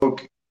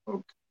Okay.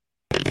 Okay.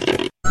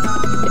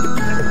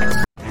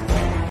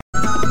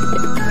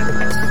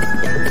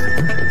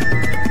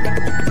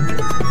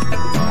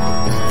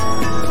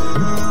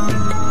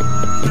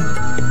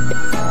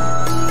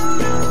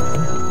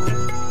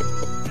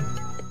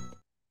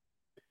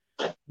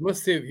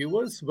 Namaste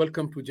viewers,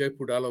 welcome to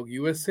Jaipur Dialogue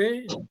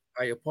USA.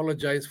 I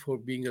apologize for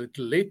being a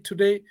little late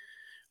today.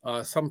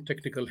 Some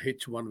technical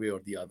hitch one way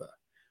or the other,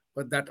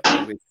 but that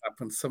always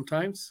happens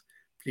sometimes.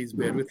 Please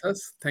bear with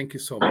us. Thank you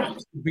so much.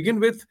 To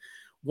begin with,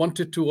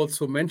 wanted to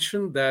also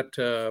mention that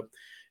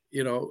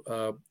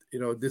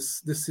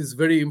this is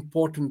very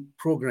important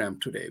program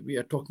today. We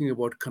are talking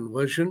about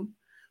conversion,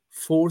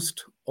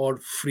 forced or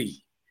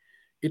free.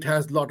 It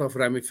has a lot of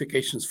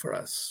ramifications for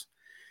us.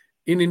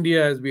 In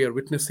India, as we are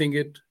witnessing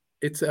it,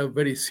 it's a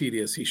very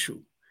serious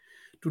issue.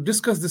 To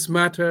discuss this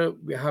matter,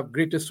 we have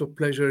greatest of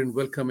pleasure in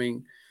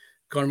welcoming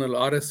Col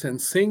RSN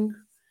Singh.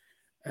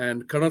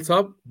 And Colonel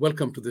Saab,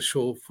 welcome to the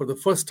show for the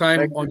first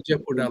time on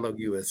Jaipur Dialogue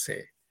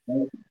USA.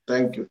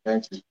 Thank you.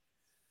 Thank you.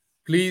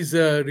 Please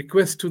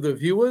request to the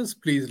viewers,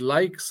 please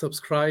like,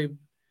 subscribe,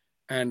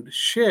 and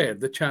share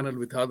the channel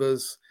with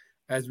others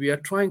as we are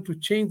trying to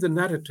change the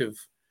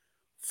narrative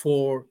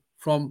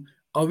from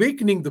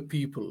awakening the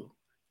people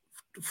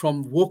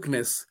from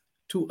wokeness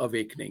to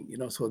awakening.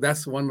 So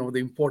that's one of the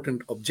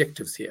important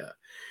objectives here.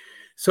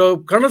 So,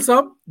 Colonel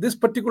Saab, this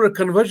particular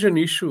conversion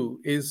issue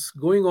is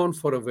going on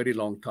for a very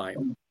long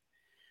time.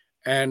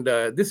 And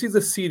this is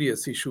a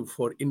serious issue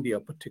for India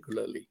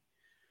particularly.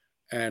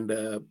 And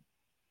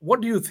what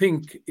do you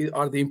think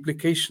are the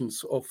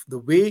implications of the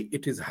way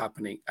it is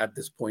happening at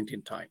this point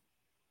in time?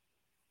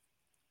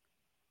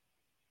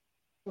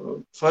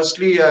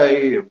 Firstly,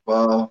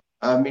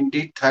 I'm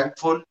indeed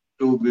thankful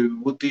to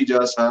Vibhuti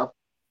Jha,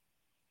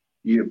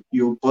 you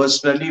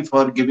personally,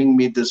 for giving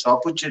me this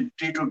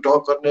opportunity to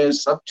talk on a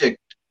subject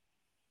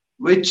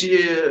which,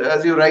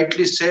 as you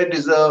rightly said,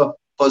 is a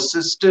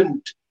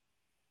persistent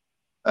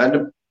and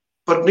a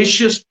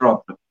pernicious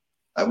problem,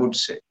 I would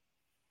say.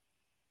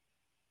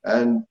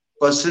 And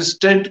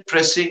persistent,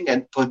 pressing,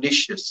 and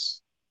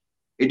pernicious.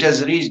 It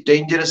has reached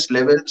dangerous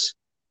levels.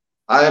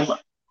 I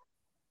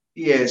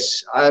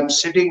am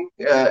sitting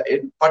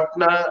in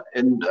Patna,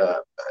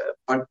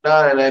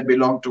 Patna, and I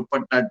belong to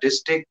Patna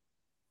district.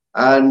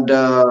 And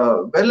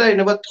I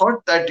never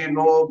thought that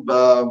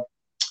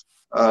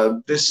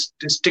this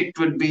district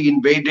will be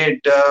invaded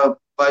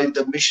by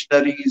the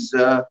missionaries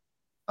in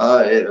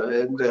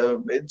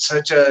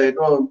such a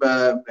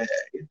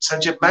in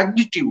such a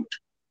magnitude.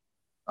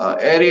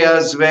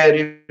 Areas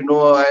where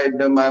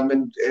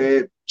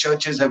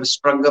churches have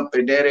sprung up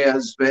in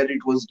areas where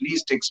it was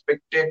least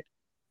expected.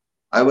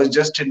 I was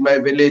just in my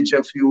village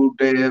a few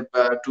days,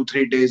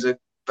 2-3 days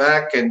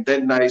back, and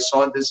then I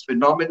saw this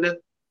phenomenon.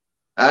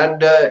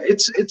 And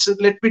it's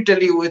let me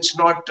tell you, it's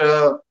not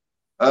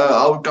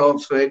out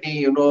of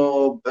any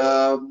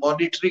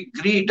monetary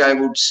greed, I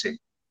would say.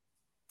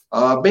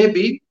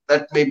 Maybe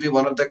that may be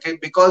one of the case,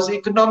 because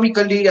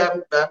economically,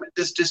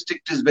 this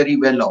district is very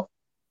well off.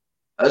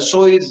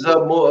 So is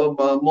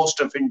most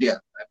of India.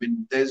 I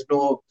mean, there's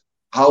no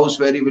house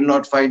where you will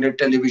not find a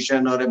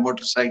television or a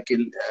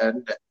motorcycle,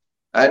 and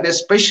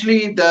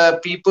especially the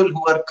people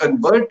who are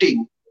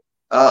converting.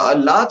 A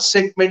large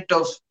segment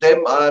of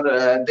them are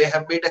they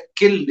have made a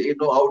kill,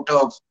 out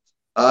of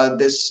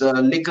this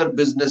liquor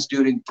business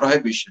during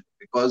prohibition,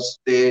 because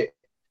they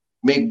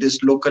make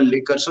this local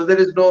liquor. So there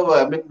is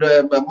no,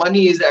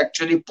 money is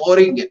actually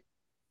pouring in,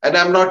 and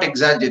I'm not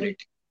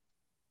exaggerating.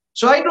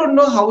 So I don't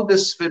know how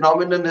this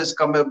phenomenon has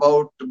come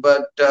about,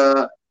 but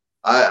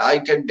I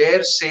can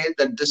dare say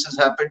that this has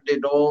happened,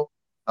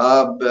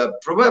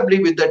 probably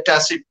with the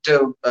tacit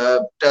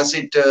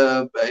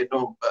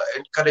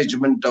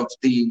encouragement of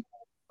the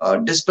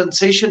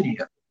dispensation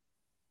here.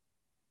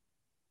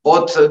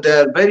 Both they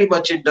are very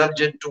much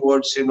indulgent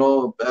towards the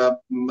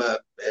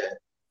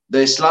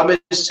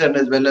Islamists, and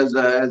as well as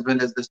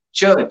the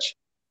church.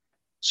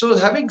 So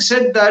having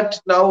said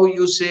that, now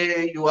you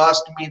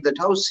asked me that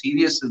how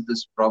serious is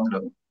this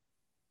problem?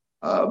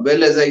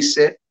 As I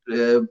said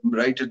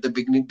right at the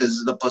beginning, this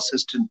is a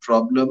persistent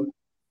problem,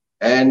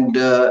 and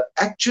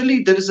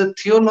actually there is a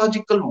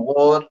theological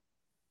war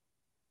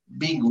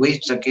being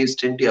waged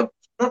against India,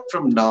 not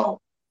from now,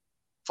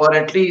 for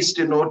at least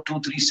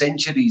 2-3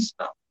 centuries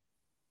now.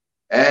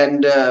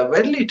 And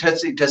it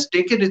has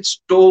taken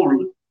its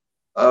toll.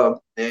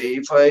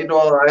 If I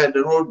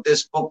wrote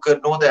this book,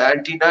 Know the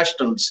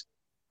Anti-Nationals,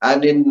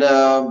 and in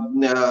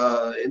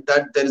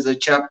that there is a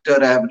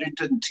chapter I have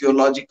written,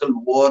 Theological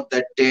War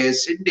That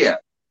Tears India.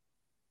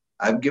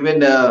 I've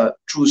given a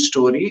true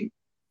story,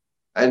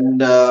 and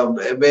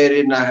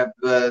wherein I have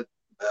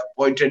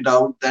pointed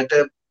out that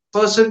a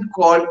person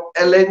called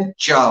Ellen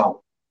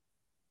Chow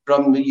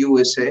from the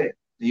USA,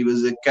 he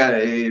was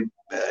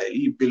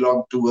he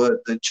belonged to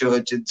the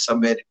church in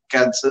somewhere in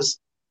Kansas,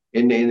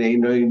 in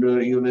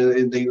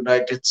the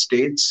United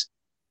States.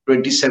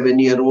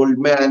 27-year-old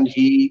man.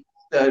 He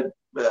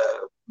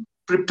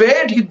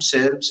prepared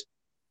himself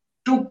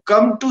to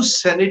come to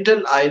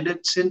Senegal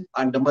Islands in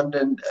Andaman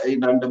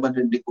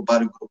and Nicobar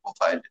group of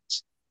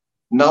islands.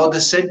 Now the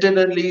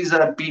Sentinelese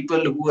are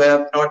people who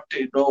have not,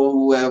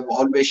 who have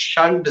always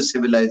shunned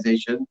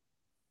civilization.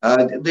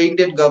 The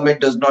Indian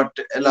government does not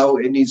allow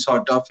any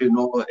sort of,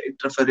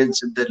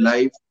 interference in their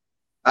life.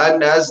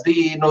 And as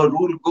the,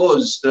 rule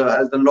goes,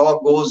 as the law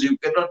goes, you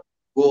cannot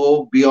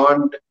go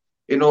beyond,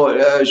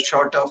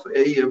 short of,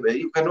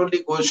 you can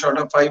only go short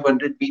of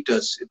 500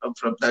 meters,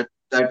 from that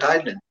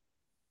island.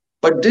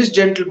 But this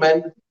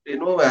gentleman,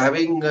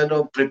 having,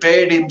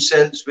 prepared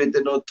himself with,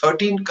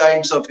 13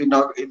 kinds of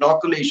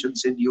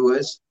inoculations in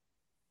US,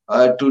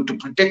 to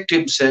protect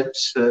himself,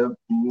 from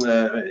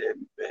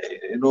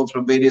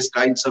various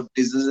kinds of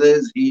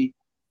diseases. He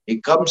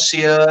comes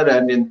here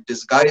and in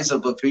disguise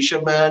of a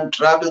fisherman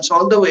travels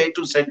all the way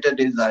to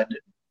Sentinel's Island.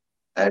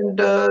 And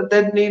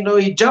then,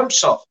 he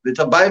jumps off with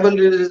a Bible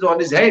on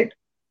his head.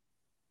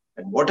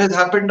 And what has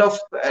happened of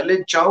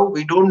Alan Chow,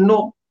 we don't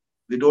know.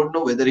 We don't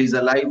know whether he's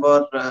alive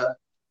or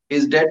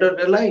he's dead or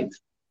alive.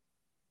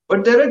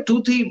 But there are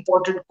two, three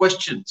important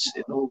questions,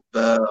 of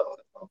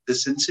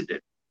this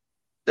incident.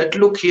 That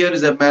look, here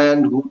is a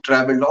man who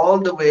traveled all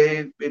the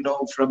way,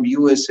 from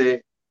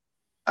USA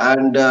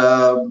and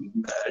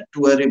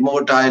to a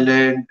remote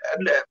island,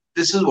 and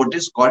this is what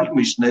is called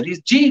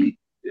missionaries' jail.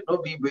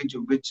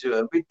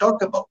 We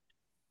talk about,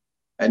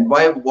 and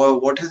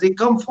what has he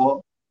come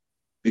for?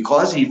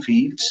 Because he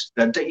feels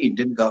that the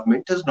Indian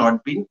government has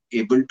not been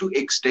able to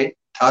extend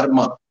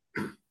dharma.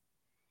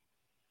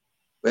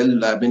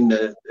 Well, I mean,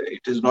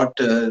 it is not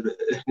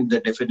in the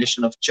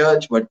definition of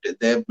church, but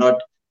they have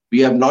not. We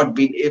have not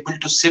been able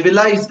to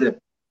civilize them.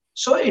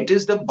 So it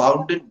is the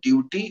bounden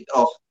duty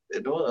of,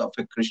 of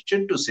a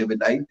Christian to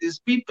civilize these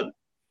people.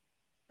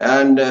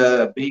 And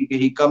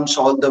he comes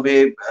all the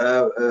way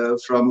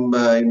from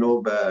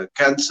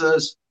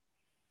Kansas.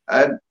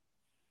 And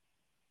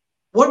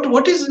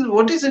what is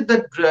it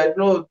that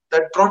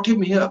that brought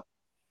him here?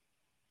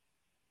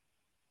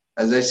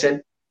 As I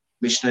said,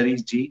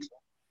 missionaries jail.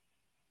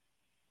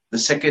 The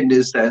second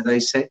is, as I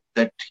said,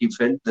 that he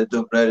felt that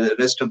the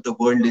rest of the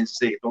world is,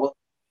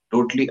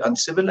 totally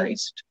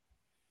uncivilized.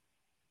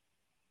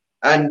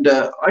 And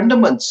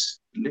Andamans.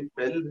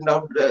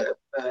 Now,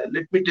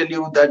 let me tell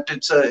you that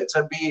in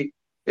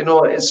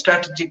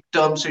strategic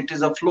terms, it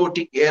is a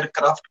floating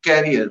aircraft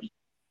carrier.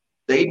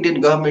 The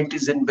Indian government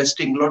is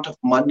investing a lot of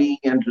money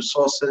and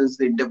resources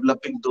in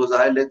developing those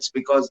islands,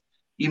 because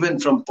even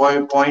from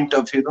point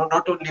of,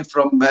 not only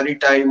from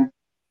maritime,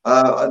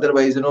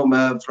 otherwise,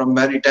 from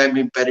maritime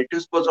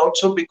imperatives, but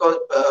also because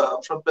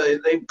from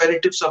the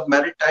imperatives of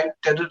maritime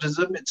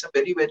terrorism, it's a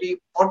very, very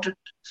important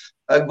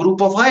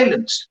group of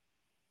islands.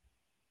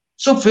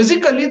 So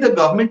physically, the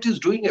government is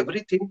doing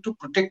everything to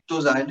protect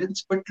those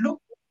islands. But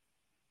look,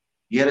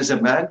 here is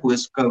a man who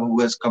has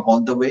come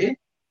all the way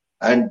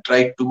and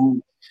tried to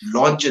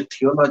launch a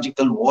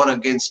theological war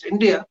against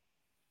India.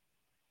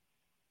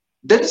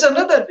 There is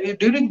another,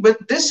 during when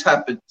this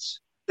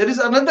happens, there is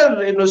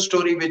another,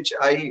 story which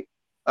I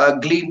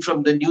gleaned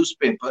from the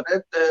newspaper,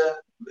 and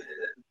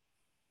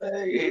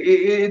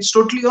it's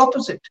totally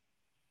opposite.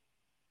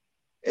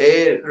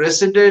 An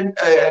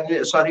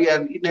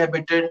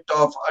inhabitant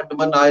of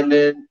Andaman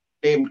Island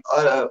named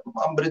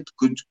Amrit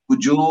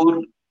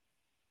Kujur.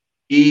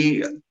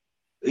 He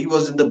he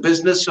was in the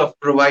business of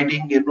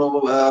providing,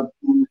 uh,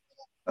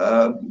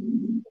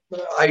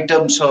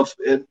 items of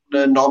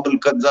normal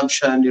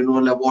consumption,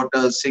 like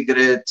water,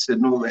 cigarettes,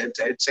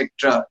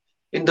 etc.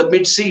 in the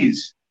mid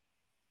seas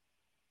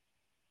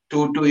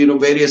to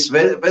various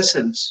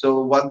vessels.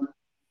 So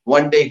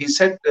one day he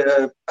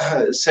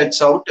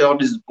sets out on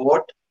his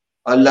boat,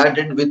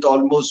 laden with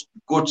almost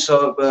goods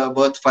of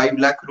worth 5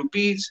 lakh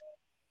rupees,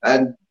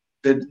 and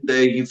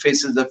he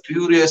faces a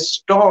furious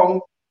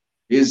storm.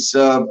 His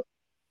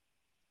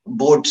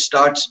boat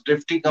starts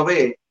drifting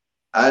away,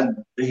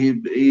 and he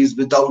is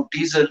without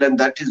diesel, and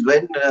that is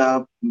when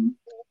uh,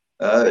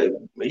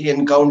 he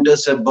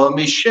encounters a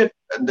Burmese ship,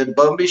 and the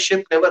Burmese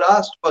ship never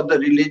asked for the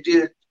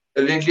religious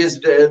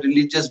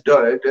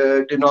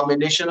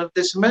denomination of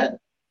this man,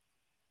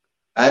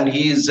 and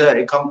he is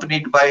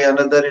accompanied by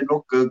another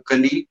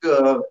colleague,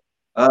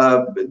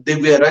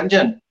 Divya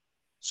Ranjan.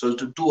 So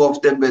the two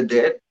of them were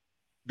there.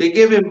 They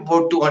gave him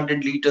about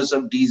 200 liters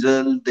of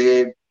diesel.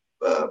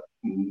 Uh,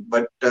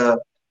 but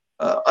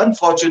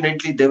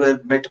unfortunately, they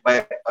were met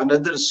by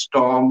another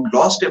storm,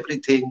 lost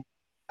everything,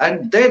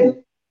 and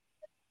then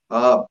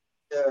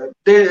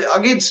they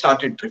again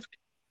started drifting.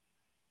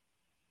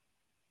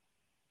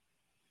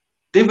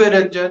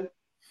 Divyaranjan,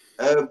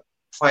 uh,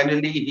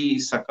 finally, he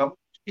succumbed.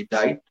 He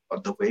died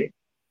on the way.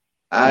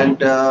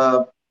 And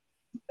uh,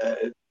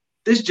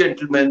 this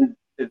gentleman,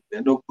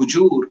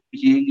 Kujur,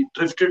 he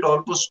drifted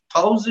almost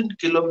 1,000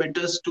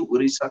 kilometers to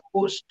Orissa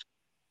coast.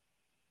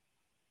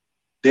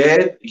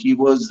 There, he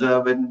was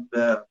when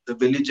the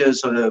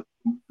villagers or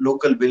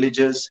local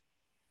villagers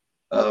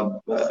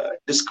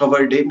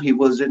discovered him. He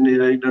was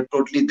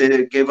totally,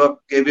 they gave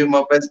him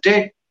up as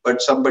dead.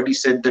 But somebody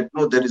said that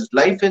no, there is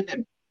life in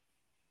him,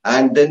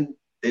 and then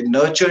they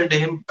nurtured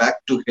him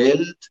back to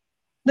health.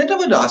 They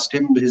never asked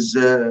him his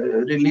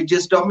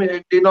religious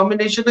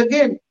denomination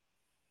again.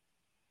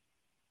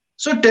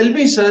 So tell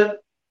me, sir,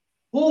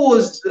 who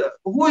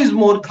is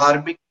more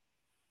dharmic,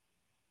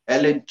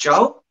 Ellen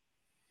Chow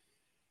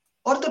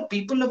or the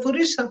people of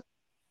Orissa?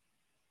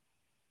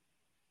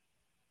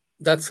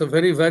 That's a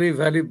very, very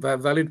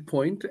valid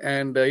point,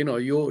 and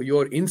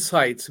your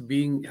insights,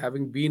 being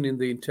having been in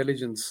the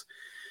intelligence,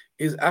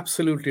 is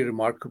absolutely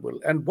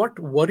remarkable. And what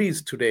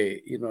worries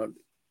today,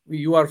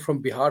 you are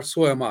from Bihar,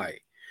 so am I,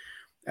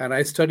 and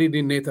I studied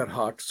in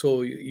Netarhat.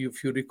 So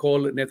if you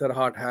recall,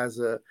 Netarhat has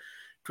a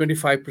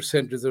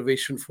 25%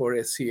 reservation for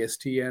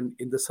SC/ST, and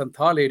in the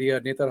Santhal area,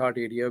 Netarhat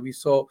area, we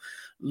saw a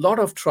lot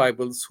of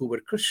tribals who were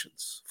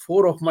Christians.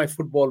 Four of my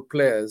football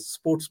players,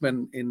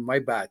 sportsmen in my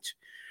batch,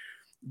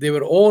 they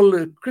were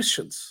all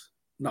Christians.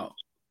 Now,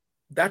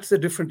 that's a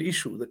different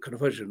issue, the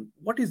conversion.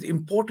 What is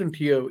important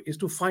here is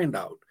to find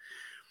out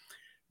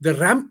the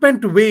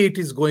rampant way it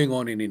is going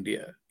on in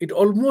India. It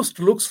almost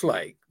looks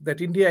like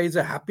that India is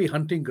a happy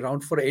hunting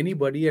ground for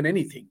anybody and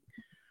anything.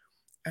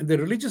 And the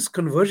religious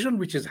conversion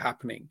which is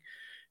happening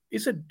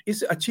is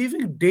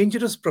achieving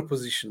dangerous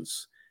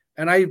propositions.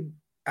 And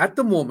at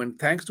the moment,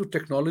 thanks to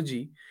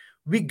technology,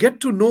 we get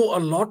to know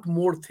a lot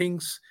more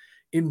things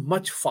in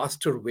much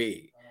faster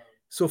way.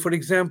 So, for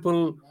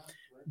example,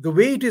 the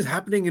way it is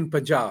happening in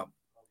Punjab,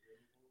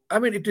 I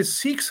mean, it is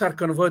Sikhs are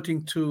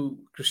converting to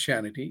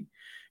Christianity.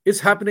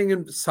 It's happening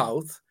in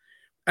South,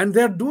 and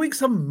they're doing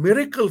some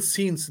miracle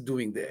scenes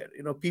doing there.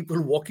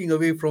 People walking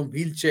away from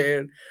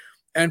wheelchair,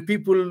 and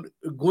people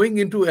going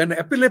into an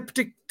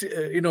epileptic,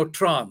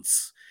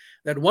 trance.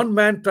 That one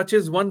man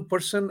touches one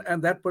person,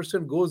 and that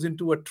person goes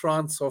into a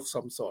trance of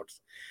some sort.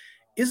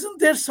 Isn't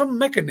there some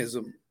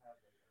mechanism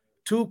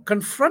to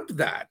confront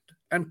that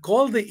and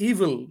call the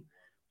evil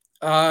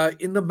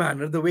in the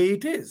manner the way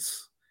it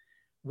is?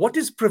 What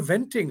is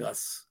preventing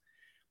us?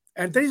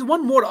 And there is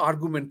one more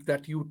argument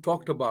that you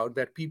talked about,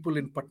 that people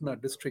in Patna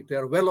district, they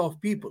are well-off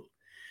people.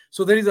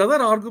 So there is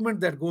other argument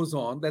that goes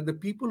on, that the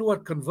people who are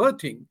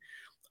converting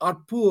are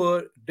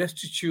poor,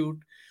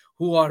 destitute,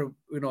 who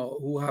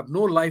have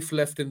no life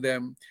left in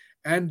them,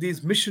 and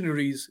these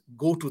missionaries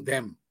go to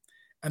them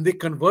and they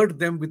convert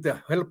them with the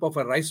help of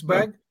a rice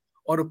bag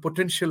or a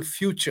potential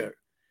future.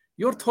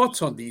 Your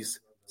thoughts on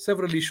these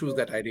several issues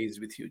that I raised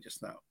with you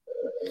just now?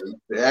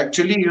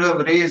 Actually, you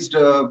have raised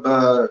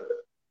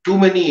too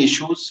many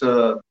issues,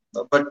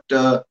 but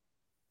uh,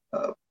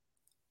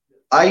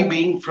 I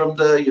being from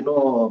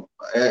the,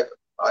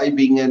 I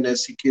being a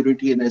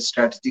security and a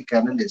strategic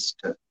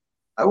analyst,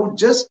 I would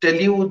just tell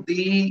you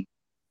the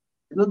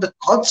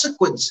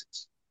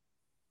consequences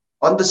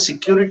on the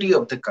security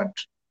of the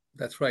country.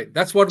 That's right.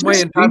 That's what my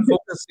Just, entire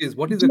focus is.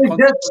 What is the just,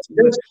 consequence of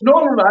this?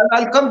 no, no, no,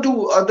 I'll come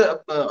to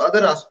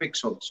other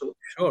aspects also.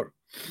 Sure.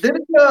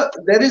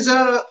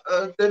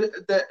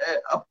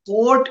 A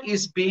port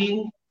is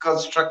being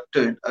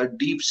constructed, a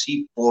deep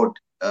sea port,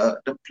 a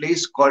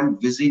place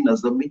called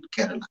Vizhinazam in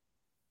Kerala,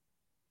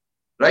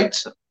 right,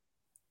 sir?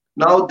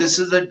 Now, this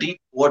is a deep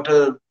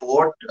water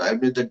port. I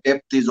mean, the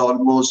depth is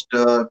almost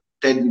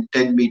 10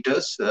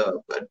 meters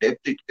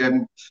depth. It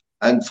can,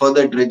 and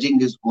further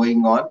dredging is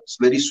going on. It's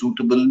very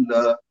suitable,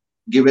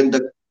 given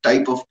the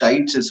type of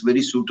tides, it's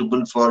very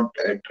suitable for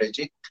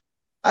dredging.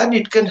 And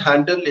it can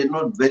handle,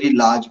 very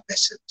large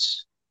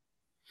vessels.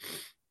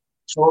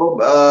 So,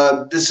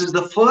 this is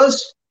the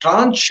first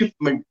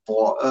transshipment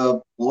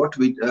port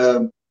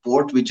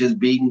which is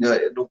being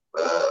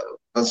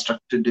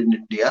constructed in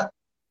India.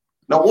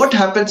 Now, what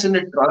happens in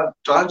a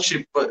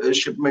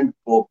transshipment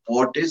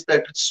port is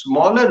that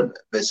smaller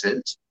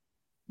vessels,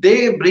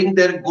 they bring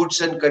their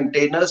goods and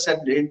containers,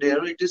 and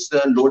it is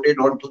loaded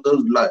onto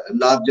those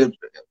larger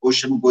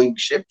ocean-going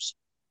ships,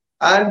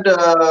 and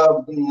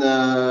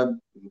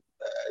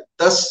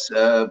thus,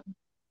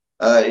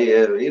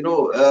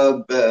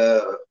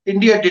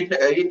 India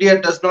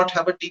does not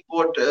have a deep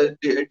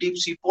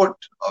sea port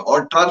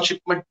or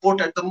transshipment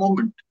port at the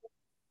moment.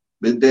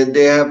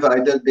 They have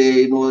either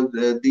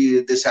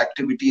this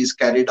activity is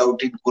carried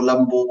out in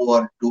Colombo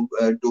or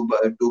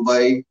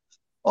Dubai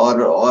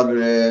or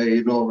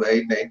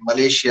in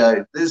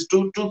Malaysia. There's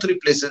three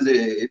places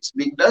it's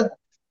being done.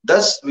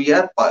 Thus, we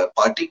are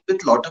parting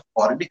with a lot of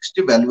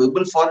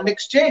valuable foreign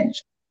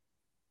exchange.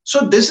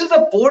 So this is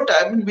a port,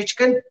 I mean, which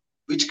can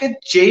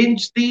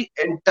change the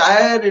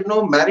entire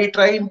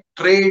maritime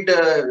trade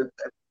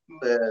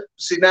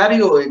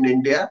scenario in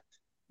India.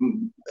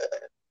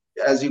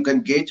 As you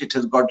can gauge, it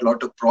has got a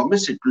lot of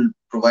promise. It will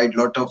provide a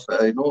lot of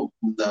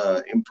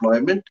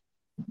employment.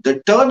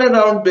 The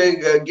turnaround,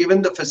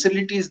 given the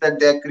facilities that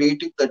they are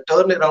creating, the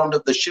turnaround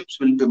of the ships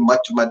will be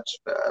much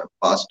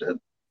faster.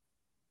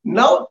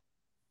 Now,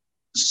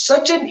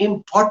 such an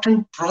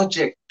important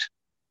project,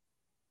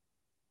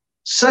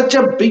 such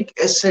a big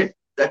asset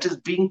that is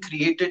being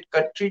created,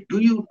 country. Do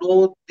you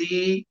know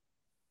the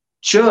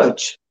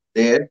church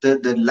there,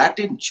 the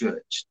Latin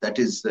church that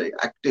is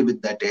active in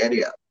that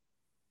area?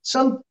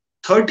 Some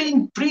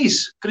 13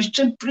 priests,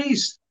 Christian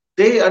priests,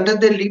 they, under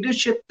their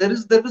leadership, there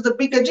was a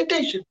big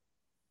agitation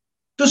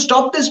to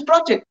stop this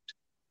project.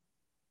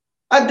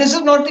 And this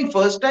is not the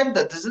first time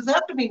that this is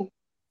happening.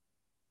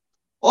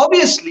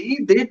 Obviously,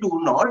 they do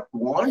not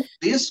want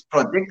this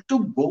project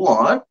to go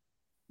on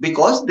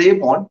because they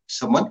want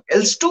someone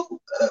else to,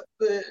 uh,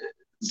 uh,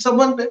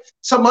 someone,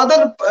 some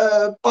other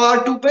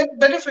power to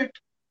benefit.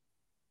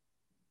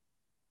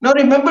 Now,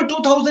 remember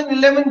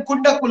 2011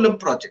 Kundakulam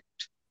project.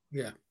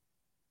 Yeah.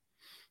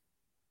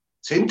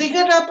 Same thing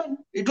had happened.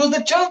 It was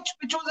the church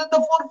which was at the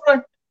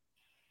forefront.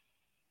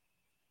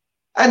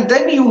 And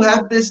then you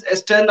have this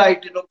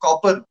sterlite,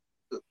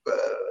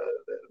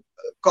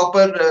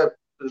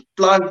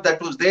 plant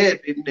that was there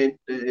in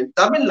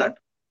Tamil Nadu.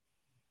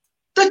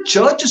 The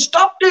church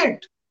stopped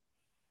it.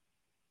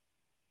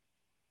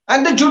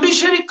 And the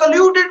judiciary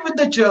colluded with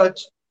the church.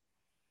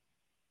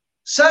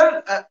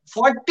 Sir,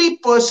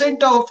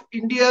 40% of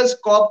India's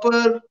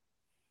copper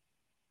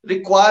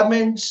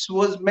requirements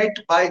was met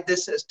by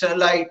this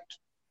sterlite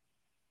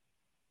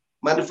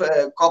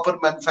copper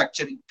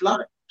manufacturing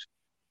plant.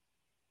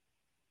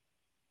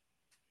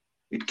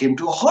 It came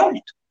to a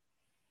halt.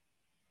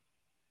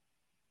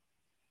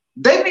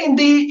 Then in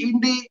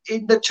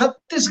the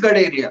Chhattisgarh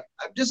area,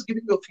 I'm just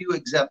giving you a few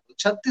examples.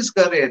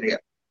 Chhattisgarh area,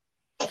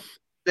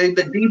 in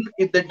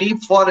the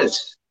deep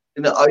forest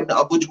in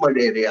Abujmad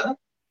area,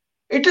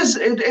 it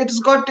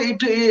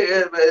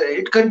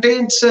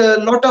contains a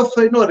lot of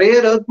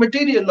rare earth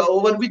material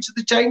over which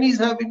the Chinese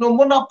have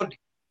monopoly.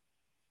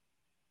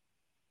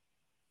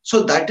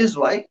 So that is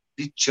why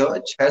the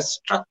church has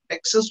struck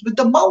nexus with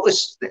the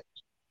Maoists there.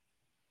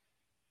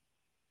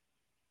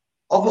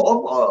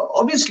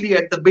 Obviously,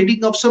 at the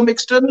bidding of some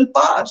external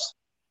powers.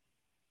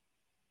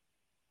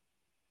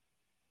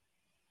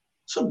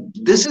 So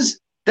this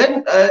is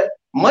then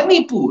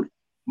Manipur.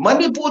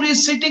 Manipur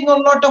is sitting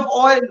on a lot of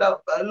oil,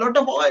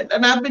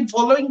 and I've been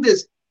following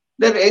this.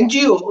 Their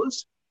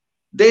NGOs,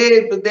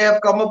 they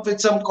have come up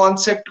with some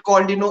concept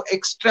called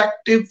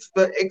extractive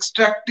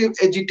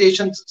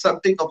agitation,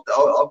 something of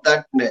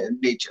that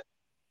nature.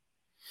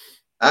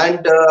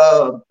 And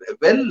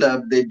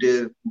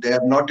they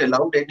have not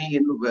allowed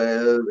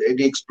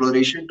any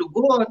exploration to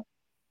go on.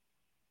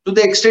 To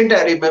the extent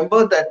I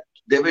remember that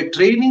they were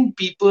training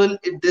people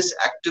in this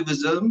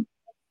activism,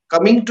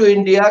 coming to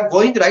India,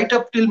 going right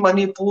up till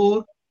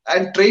Manipur,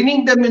 and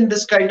training them in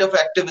this kind of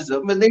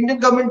activism. When the Indian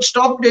government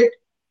stopped it,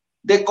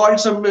 they called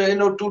some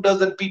 2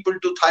 dozen people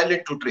to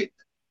Thailand to train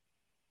them.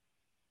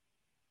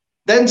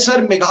 Then,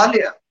 sir,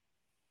 Meghalaya.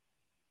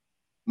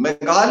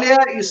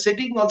 Meghalaya is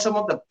sitting on some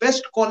of the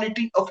best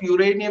quality of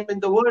uranium in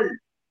the world.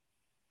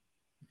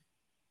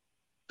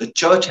 The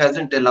church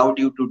hasn't allowed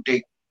you to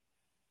take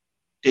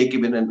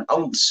even an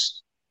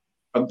ounce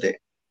from there.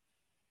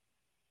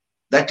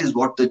 That is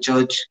what the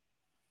church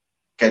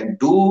can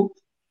do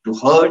to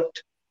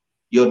hurt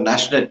your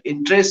national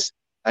interests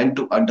and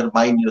to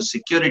undermine your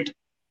security.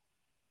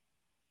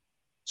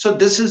 So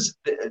this is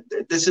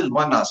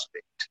one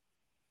aspect.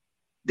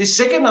 The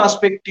second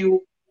aspect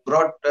you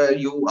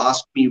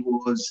asked me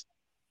was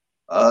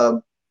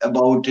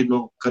about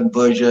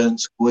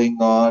conversions going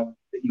on.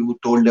 You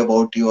told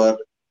about your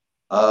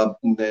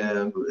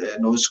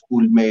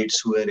schoolmates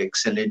who were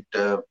excellent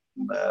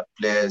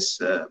players,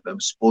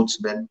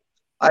 sportsmen.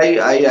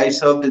 I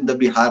served in the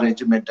Bihar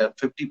regiment, and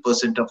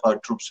 50% of our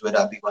troops were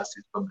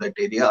Adivasis from that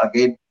area.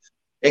 Again,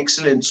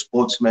 excellent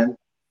sportsmen.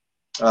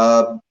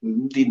 The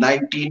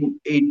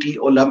 1980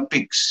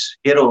 Olympics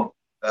hero,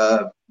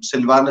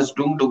 Silvanus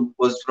Dungdung,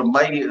 was from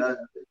my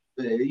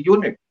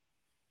unit.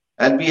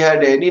 And we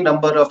had any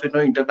number of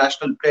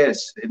international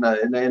players in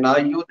our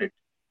unit.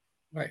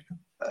 Right.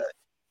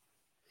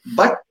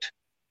 But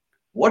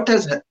what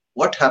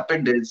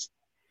happened is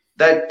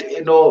that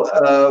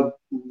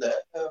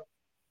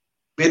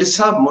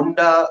Birsa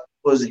Munda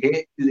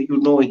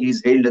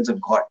he's hailed as a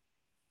god.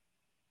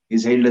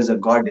 He's hailed as a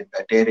god in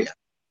that area.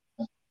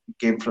 He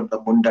came from the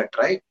Munda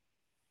tribe.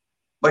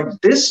 But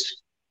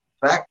this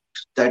fact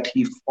that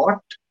he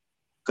fought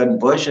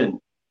conversion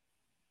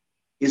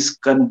is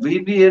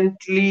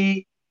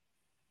conveniently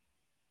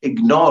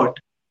ignored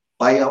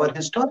by our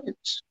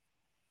historians.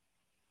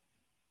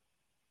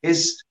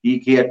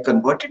 He had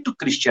converted to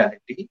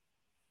Christianity,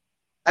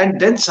 and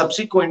then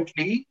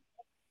subsequently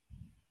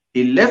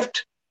he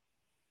left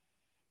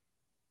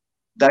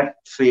that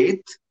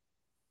faith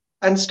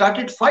and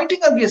started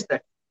fighting against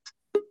that.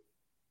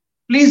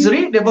 Please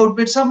read about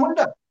Birsa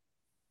Munda.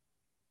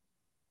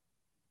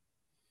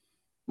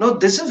 Now,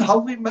 this is how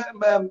we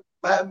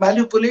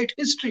manipulate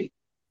history.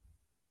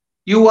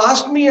 You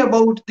asked me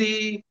about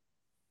the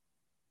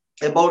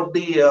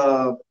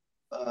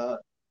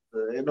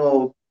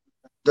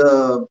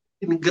the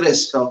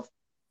ingress of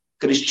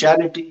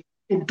Christianity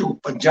into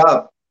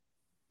Punjab.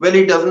 Well,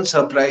 it doesn't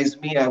surprise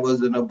me. I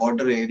was in a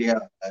border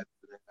area.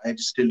 I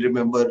still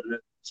remember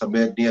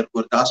somewhere near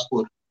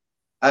Gurdaspur.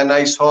 And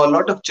I saw a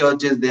lot of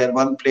churches there.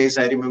 One place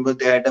I remember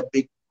they had a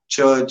big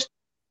church,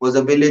 was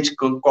a village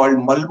called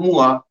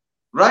Malmua,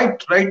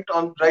 right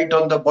on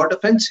the border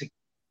fencing.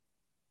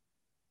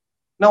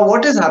 Now,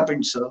 what has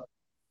happened, sir?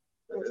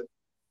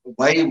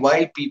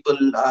 Why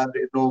people are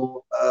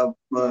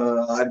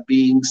are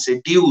being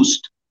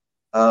seduced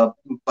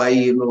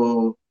by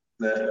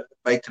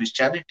by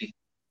Christianity?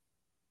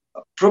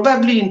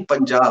 Probably in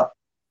Punjab,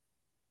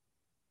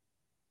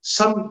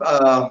 some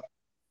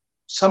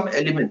some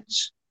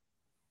elements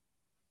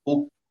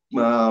who,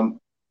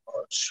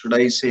 should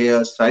I say,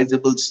 a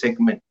sizable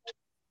segment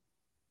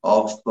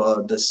of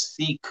the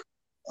Sikh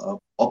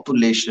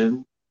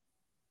population,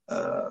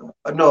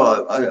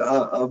 no,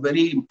 a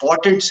very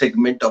important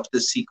segment of the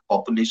Sikh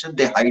population,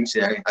 they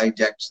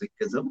hijacked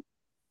Sikhism.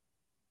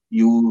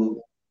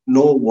 You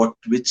know what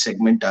which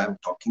segment I am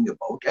talking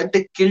about, and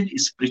they killed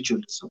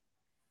spiritualism.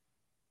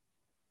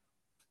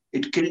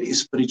 It killed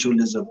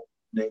spiritualism,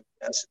 like,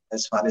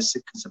 as far as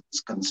Sikhism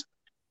is concerned.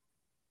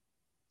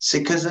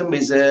 Sikhism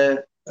is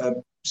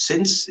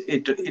since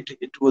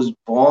it was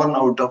born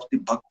out of the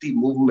Bhakti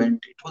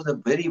movement, it was a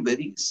very,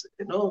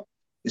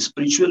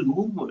 spiritual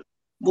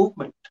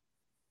movement.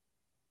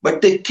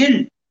 But they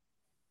killed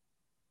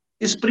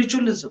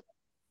spiritualism.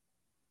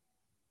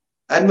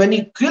 And when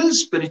you kill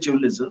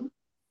spiritualism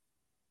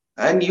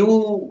and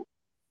you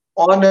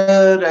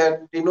honor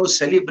and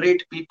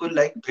celebrate people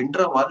like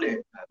Bhindra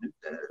Wale, I mean,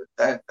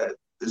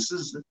 this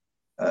is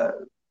uh,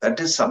 that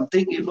is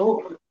something,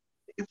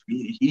 if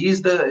he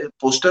is the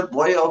poster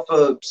boy of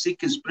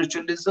Sikh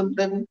spiritualism,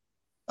 then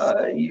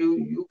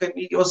you can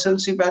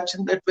yourselves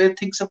imagine that where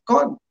things have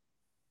gone.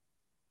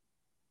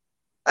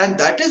 And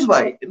that is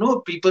why,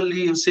 people,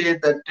 you say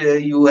that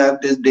you have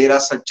this Dera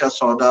Sacha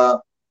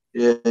Sauda,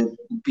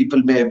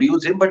 people may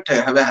abuse him, but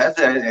has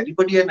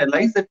anybody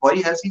analyzed that why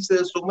has he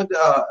so much,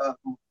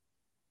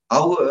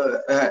 how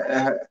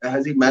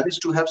has he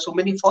managed to have so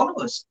many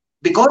followers?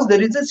 Because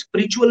there is a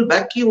spiritual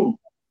vacuum.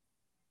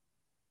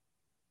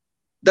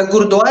 The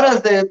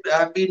Gurdwaras, they have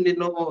been,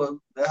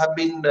 have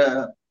been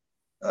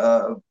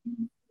uh,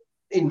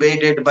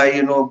 invaded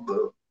by,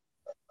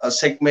 a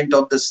segment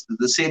of this,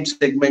 the same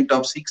segment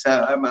of Sikhs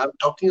I'm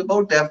talking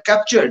about. They have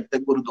captured the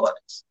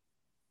Gurdwaras.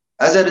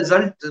 As a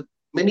result,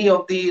 many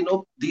of the,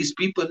 these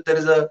people, there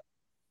is a,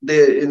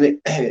 they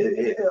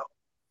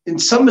in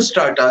some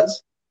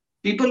stratas,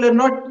 people are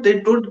not,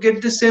 they don't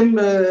get the same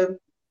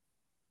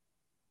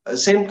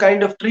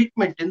kind of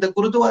treatment in the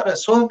Gurudwara,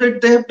 so that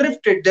they have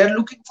drifted. They are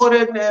looking for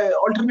an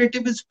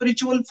alternative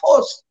spiritual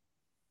force.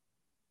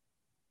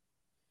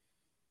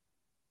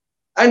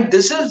 And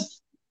this is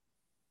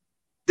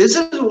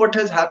what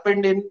has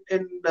happened in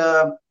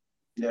the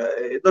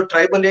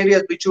tribal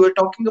areas which you were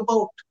talking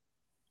about.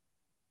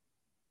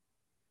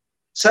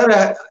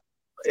 Sir,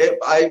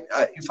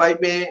 if I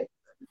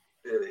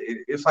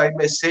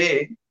may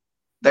say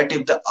that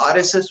if the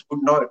RSS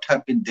would not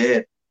have been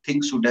there,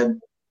 things would have,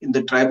 in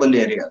the tribal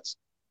areas,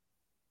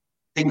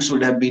 things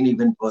would have been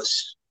even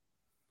worse.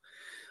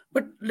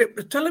 But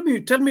tell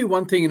me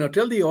one thing,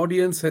 tell the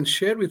audience and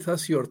share with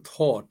us your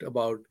thought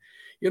about,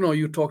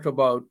 you talked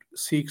about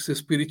Sikhs'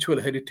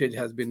 spiritual heritage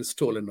has been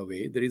stolen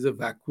away. There is a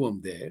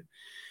vacuum there.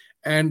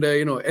 And,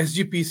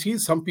 SGPC,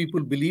 some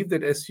people believe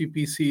that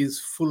SGPC is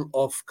full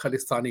of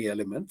Khalistani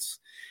elements.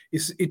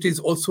 It is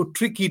also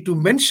tricky to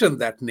mention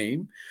that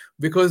name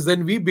because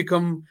then we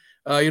become,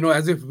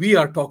 as if we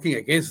are talking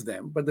against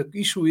them. But the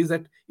issue is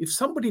that if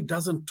somebody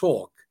doesn't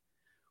talk,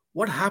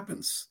 what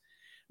happens?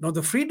 Now,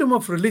 the freedom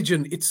of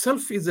religion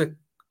itself is an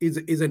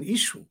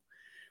issue.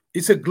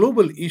 It's a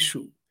global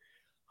issue.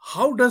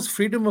 How does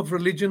freedom of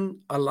religion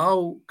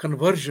allow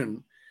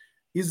conversion?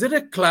 Is there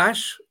a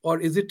clash or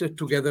is it a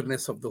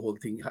togetherness of the whole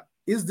thing?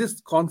 Is this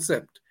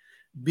concept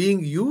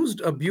being used,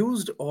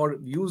 abused, or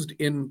used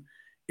in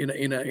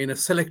a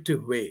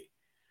selective way?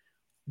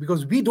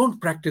 Because we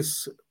don't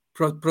practice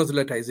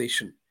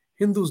proselytization.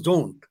 Hindus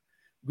don't.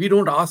 We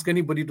don't ask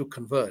anybody to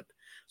convert.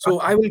 So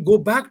I will go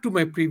back to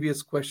my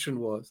previous question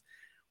was,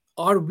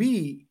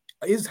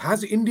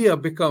 has India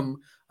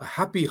become a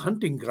happy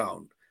hunting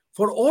ground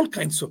for all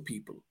kinds of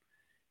people?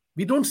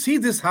 We don't see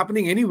this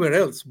happening anywhere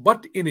else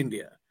but in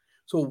India.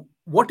 So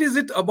what is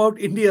it about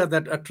India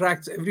that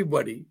attracts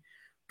everybody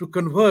to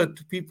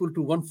convert people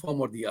to one form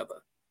or the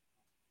other?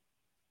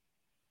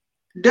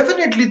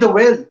 Definitely the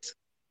wealth.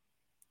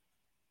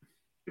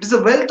 It is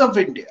the wealth of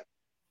India.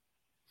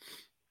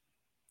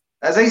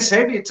 As I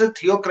said, it's a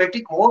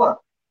theocratic war.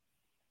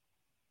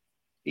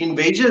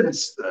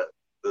 Invasions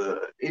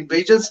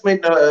mean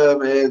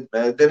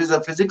there is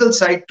a physical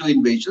side to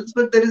invasions,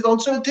 but there is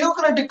also a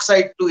theocratic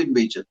side to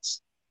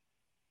invasions.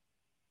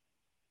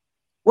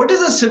 What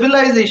is a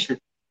civilization?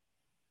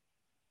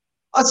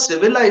 A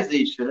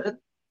civilization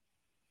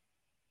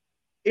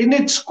in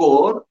its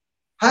core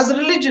has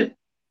religion.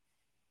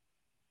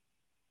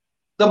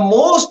 The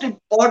most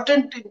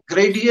important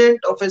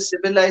ingredient of a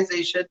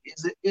civilization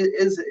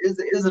is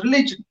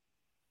religion.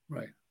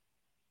 Right.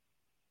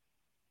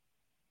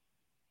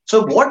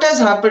 So what has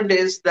happened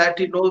is that,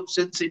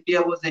 since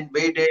India was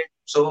invaded,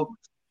 so,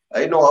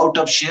 out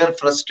of sheer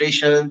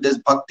frustration, this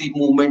Bhakti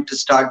movement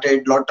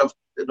started, lot of,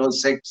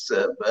 sects,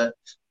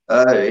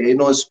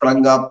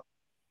 sprung up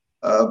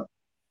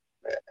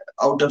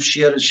out of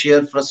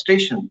sheer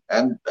frustration.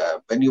 And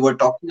when you were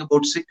talking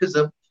about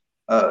Sikhism,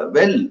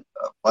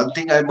 one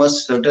thing I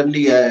must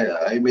certainly,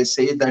 I may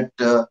say that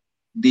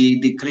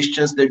the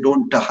Christians, they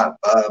don't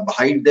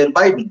hide their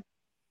Bible.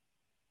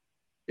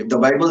 If the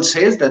Bible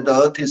says that the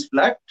earth is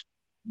flat,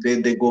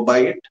 they go by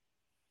it.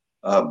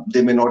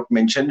 They may not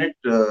mention it,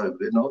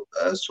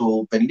 so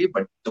openly,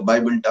 but the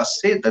Bible does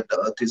say that the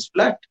earth is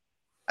flat.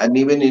 And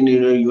even in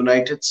the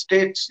United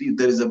States,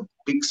 there is a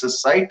big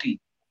society.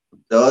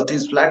 The earth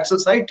is flat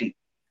society.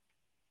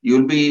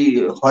 You'll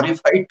be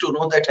horrified to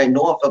know that I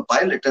know of a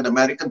pilot, an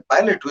American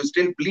pilot, who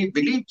still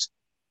believes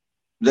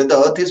that the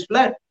earth is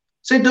flat.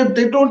 So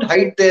they don't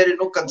hide their,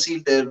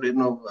 conceal their,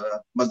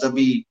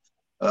 mazhabi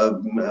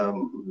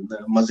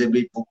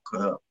book.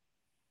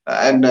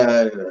 And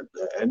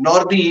nor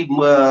the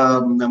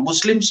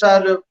Muslims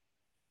are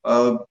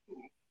uh,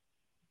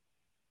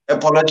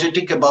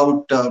 apologetic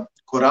about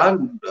Quran,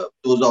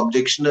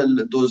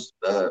 those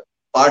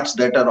parts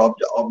that are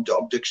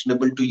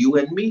objectionable to you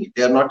and me.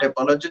 They are not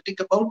apologetic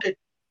about it.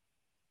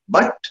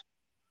 But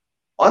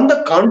on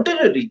the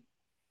contrary,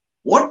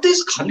 what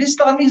these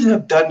Khalistanis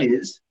have done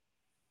is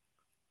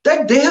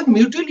that they have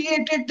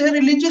mutilated their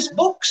religious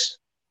books.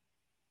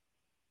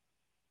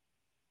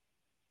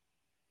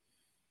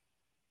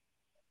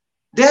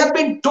 They have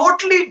been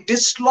totally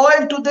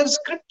disloyal to their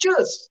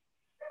scriptures.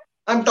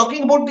 I'm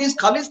talking about these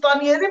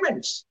Khalistani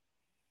elements.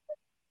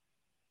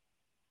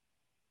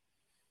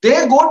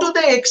 They go to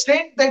the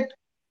extent that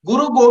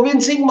Guru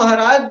Gobind Singh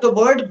Maharaj, the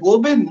word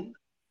Gobind,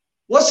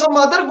 was some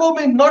other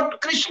Gobind,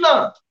 not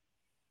Krishna.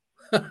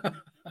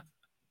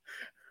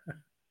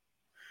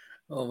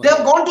 Oh They my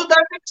have God. gone to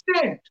that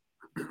extent.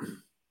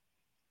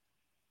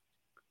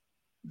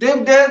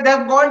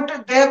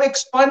 They have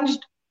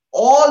expunged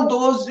all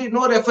those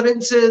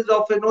references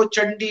of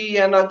Chandi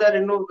and other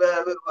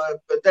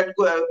that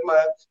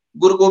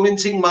Guru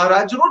Gobind Singh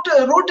Maharaj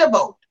wrote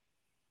about.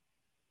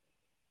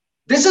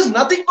 This is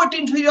nothing but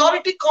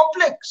inferiority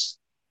complex.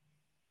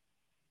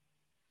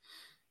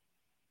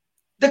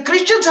 The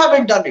Christians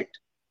haven't done it.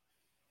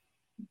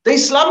 The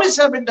Islamists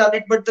haven't done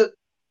it, but the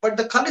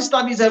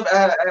Khalistanis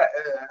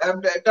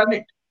have done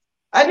it.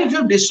 And if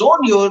you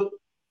disown your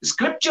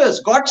scriptures,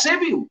 God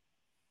save you.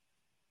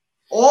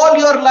 All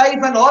your life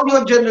and all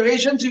your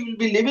generations, you will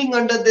be living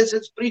under this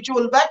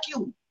spiritual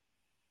vacuum.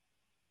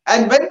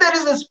 And when there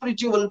is a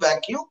spiritual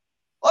vacuum,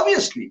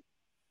 obviously,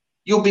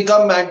 you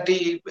become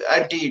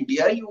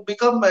anti-India, you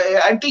become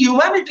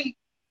anti-humanity.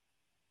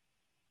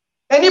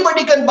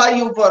 Anybody can buy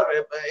you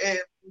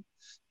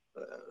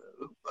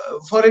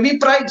for any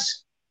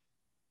price.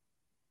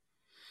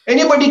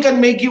 Anybody can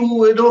make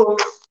you,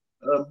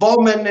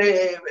 bomb an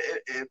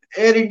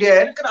Air India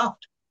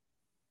aircraft.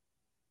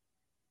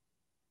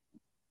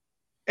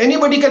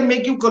 Anybody can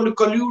make you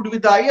collude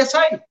with the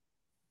ISI.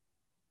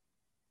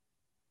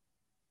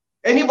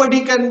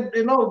 Anybody can,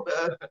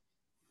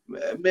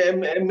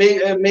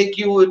 make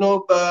you,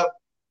 uh,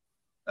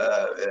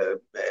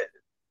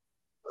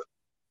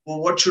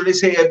 what should I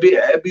say,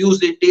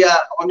 abuse India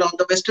on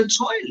the Western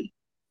soil.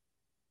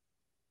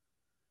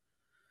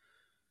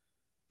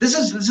 This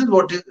is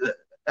what is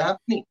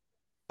happening.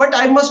 But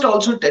I must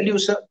also tell you,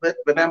 sir, that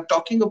when I'm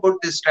talking about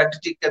the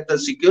strategic and the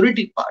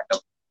security part of,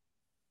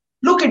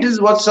 look, it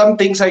is what some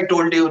things I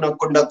told you,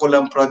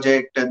 Kundakulam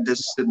project and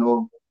this,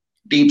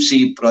 deep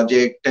sea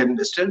project, and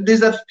still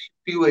these are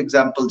few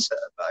examples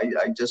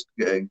I just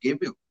gave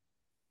you.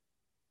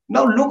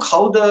 Now look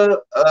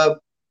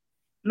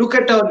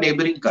at our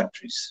neighboring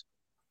countries.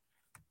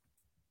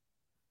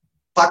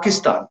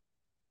 Pakistan.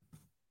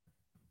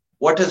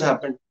 What has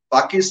happened?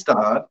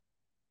 Pakistan.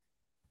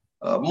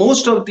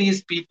 Most of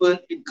these people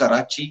in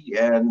Karachi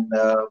and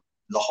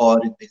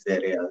Lahore, in these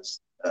areas,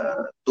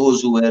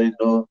 those who were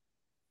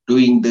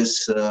doing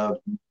this uh,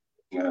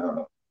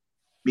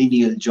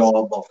 menial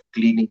job of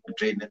cleaning the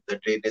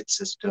drainage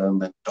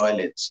system and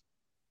toilets,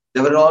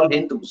 they were all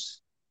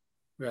Hindus.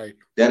 Right.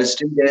 They are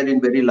still there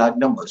in very large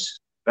numbers,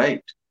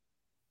 right?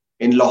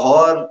 In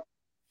Lahore,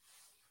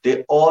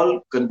 they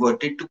all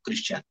converted to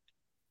Christianity,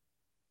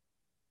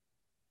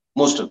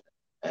 most of them.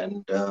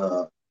 And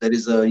there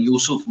is a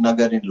Yusuf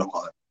Nagar in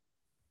Lahore.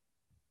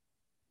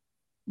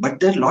 But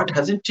their lot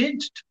hasn't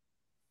changed.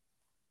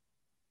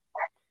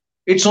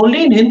 It's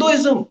only in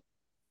Hinduism.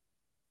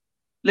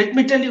 Let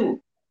me tell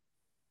you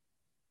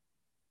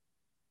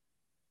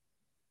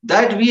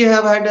that we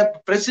have had a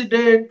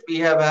president, we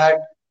have had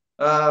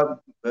uh,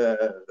 uh,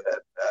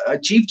 a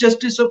Chief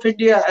Justice of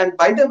India. And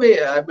by the way,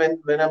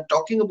 when I'm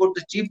talking about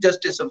the Chief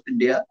Justice of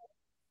India,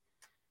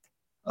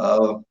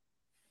 uh,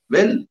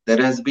 well,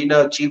 there has been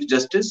a Chief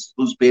Justice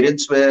whose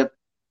parents were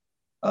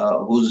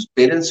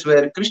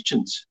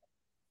Christians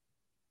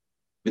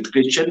with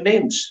Christian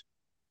names,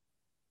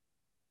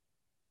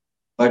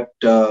 but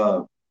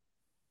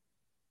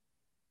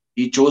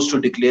he chose to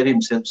declare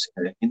himself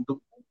Hindu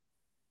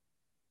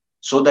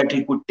so that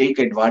he could take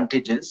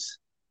advantages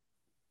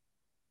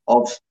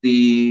of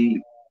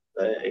the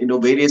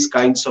various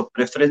kinds of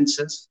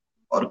preferences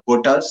or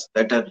quotas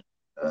that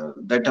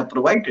are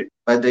provided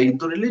by the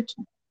Hindu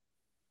religion.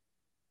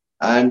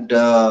 And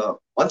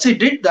once he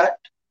did that,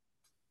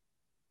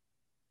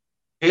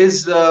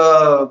 his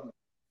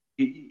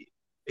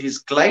his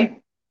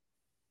climb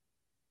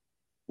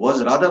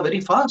was rather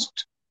very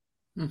fast.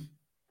 Hmm.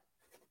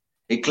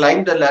 He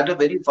climbed the ladder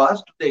very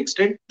fast to the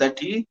extent that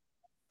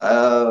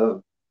uh,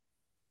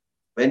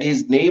 when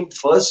his name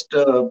first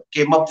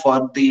came up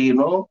for the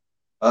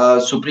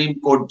Supreme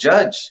Court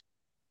judge,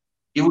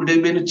 he would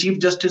have been a Chief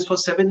Justice for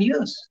 7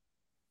 years.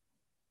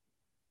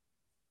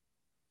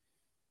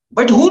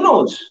 But who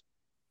knows?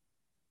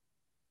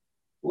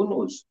 Who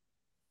knows?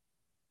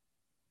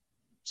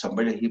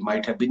 Somebody, he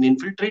might have been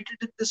infiltrated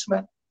in this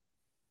man.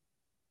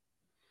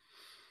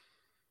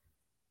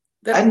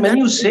 That And when that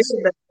you say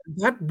brings, that,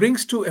 that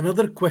brings to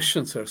another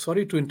question, sir.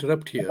 Sorry to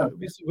interrupt here.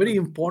 It's a very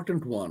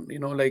important one.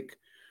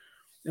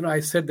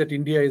 I said that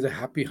India is a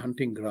happy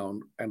hunting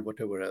ground and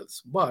whatever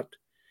else. But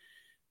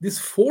this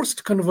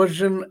forced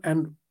conversion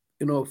and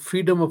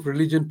freedom of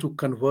religion to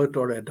convert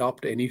or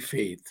adopt any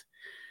faith,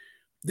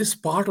 this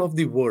part of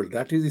the world,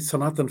 that is the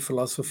Sanatan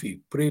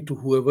philosophy, pray to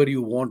whoever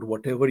you want,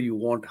 whatever you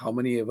want, how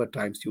many ever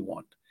times you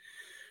want.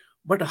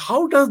 But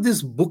how does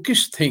this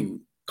bookish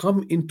thing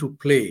come into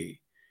play?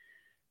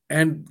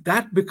 And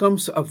that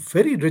becomes a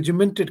very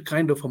regimented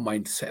kind of a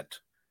mindset.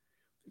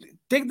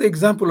 Take the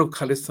example of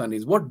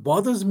Khalistanis. What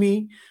bothers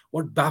me,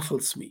 what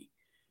baffles me,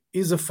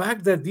 is the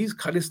fact that these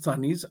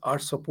Khalistanis are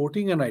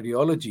supporting an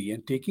ideology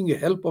and taking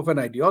help of an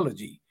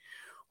ideology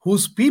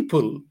whose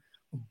people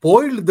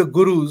boiled the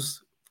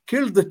gurus,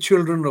 killed the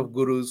children of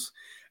gurus,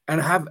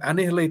 and have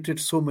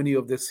annihilated so many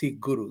of their Sikh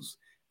gurus.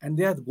 And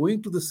they are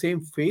going to the same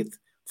faith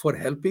for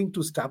helping to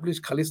establish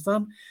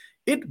Khalistan.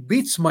 It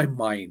beats my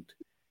mind.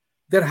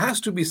 There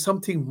has to be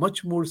something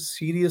much more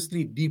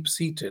seriously deep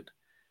seated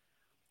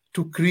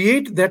to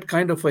create that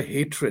kind of a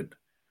hatred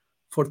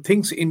for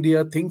things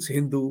India, things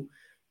Hindu,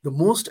 the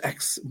most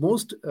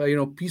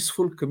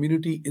peaceful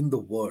community in the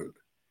world.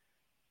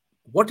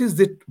 What is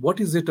it? What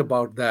is it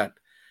about that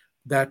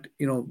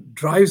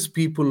drives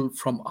people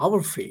from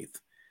our faith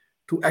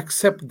to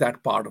accept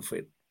that part of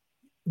it?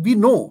 We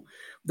know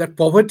that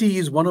poverty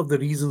is one of the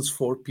reasons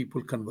for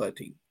people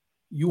converting.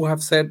 You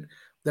have said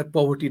that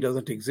poverty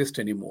doesn't exist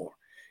anymore.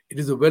 It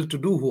is the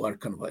well-to-do who are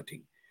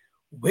converting.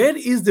 Where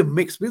is the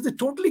mix? It's a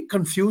totally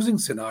confusing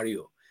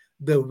scenario.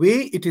 The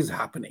way it is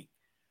happening,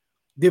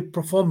 they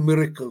perform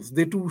miracles.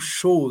 They do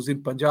shows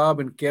in Punjab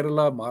and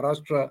Kerala,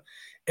 Maharashtra,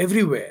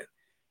 everywhere.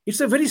 It's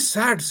a very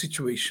sad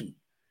situation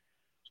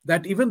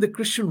that even the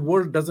Christian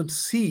world doesn't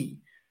see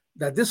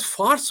that this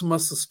farce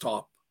must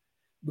stop,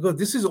 because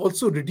this is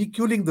also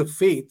ridiculing the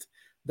faith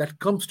that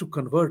comes to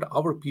convert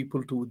our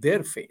people to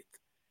their faith.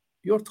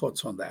 Your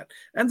thoughts on that?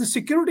 And the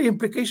security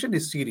implication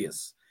is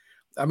serious.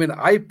 I mean,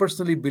 I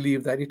personally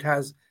believe that it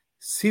has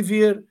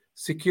severe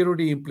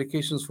security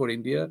implications for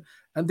India,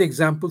 and the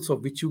examples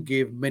of which you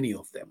gave many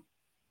of them.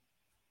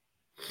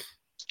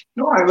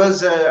 no, I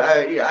was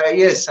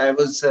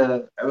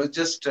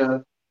just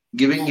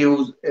giving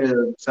you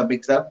some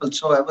examples.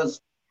 So I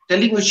was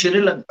telling you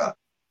Sri Lanka,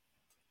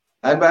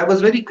 and I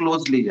was very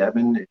closely, I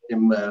mean,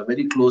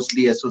 very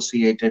closely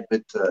associated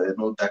with,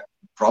 that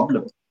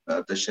problem,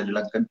 the Sri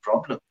Lankan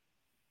problem.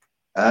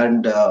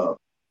 And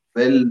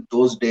well,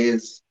 those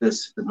days, there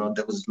was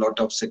a lot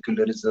of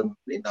secularism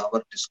in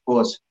our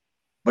discourse.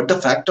 But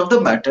the fact of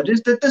the matter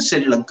is that the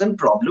Sri Lankan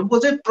problem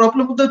was a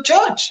problem of the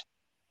church.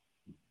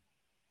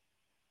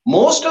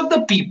 Most of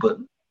the people,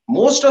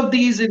 most of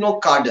these,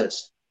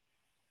 cadres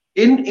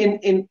in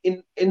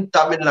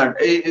Tamil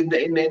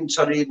Nadu,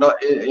 sorry, no,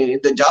 in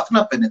the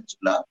Jaffna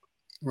Peninsula,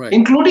 Right.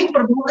 including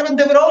Prabhakaran,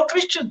 they were all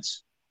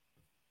Christians.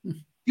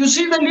 You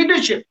see the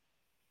leadership.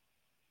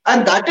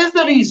 And that is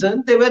the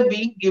reason they were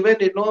being given,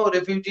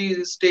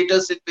 refugee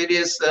status in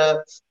various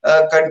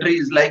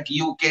countries like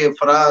UK,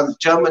 France,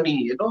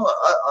 Germany,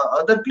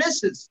 other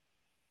places.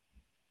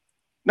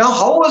 Now,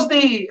 how was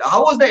the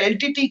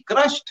LTT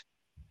crushed?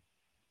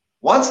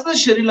 Once the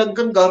Sri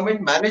Lankan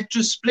government managed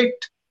to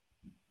split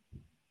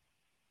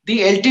the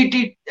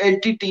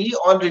LTT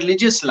on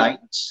religious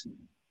lines,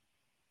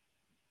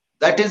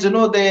 that is,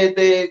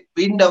 they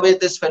weaned away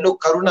this fellow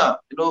Karuna,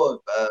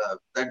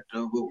 that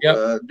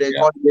they Yep.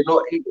 called,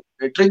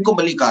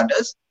 Trincomalee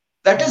cadres.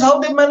 That is how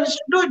they managed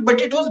to do it.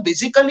 But it was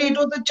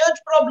the church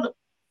problem.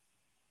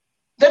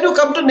 Then you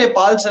come to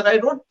Nepal, sir. I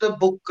wrote the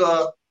book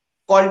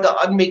called The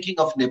Unmaking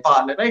of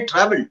Nepal, and I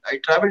traveled.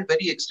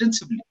 Very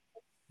extensively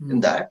in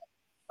that.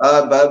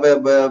 When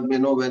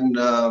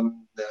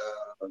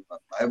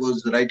I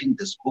was writing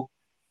this book,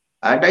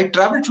 and I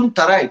traveled from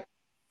Tarai.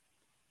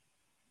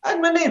 And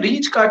when I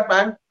reached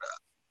Kathmandu,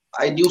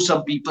 I knew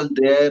some people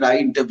there. I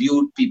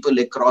interviewed people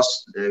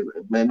across,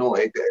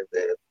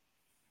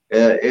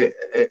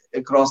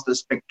 across the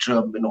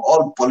spectrum.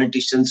 All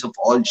politicians of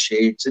all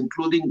shades,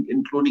 including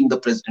the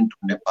president of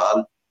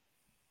Nepal.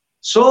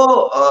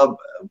 So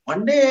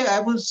one day I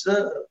was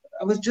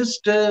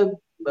just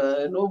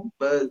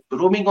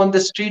roaming on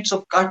the streets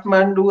of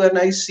Kathmandu, and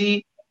I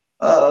see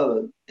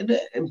an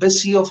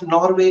embassy of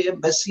Norway,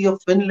 embassy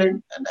of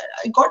Finland, and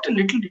I got a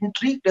little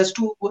intrigued as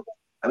to,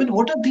 I mean,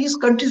 what are these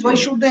countries? Why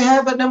should they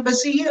have an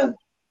embassy here?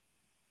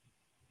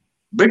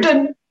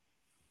 Britain,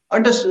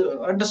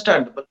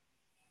 understandable.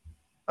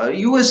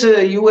 US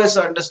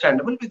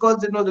understandable,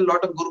 because there are a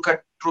lot of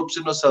Gurkha troops,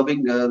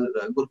 serving in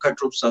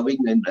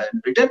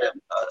Britain.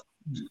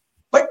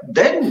 But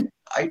then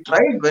I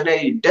tried, when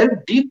I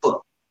delved deeper,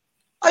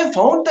 I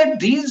found that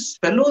these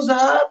fellows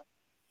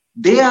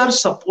they are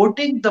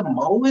supporting the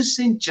Maoists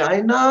in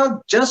China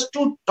just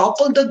to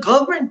topple the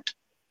government,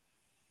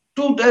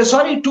 to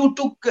sorry to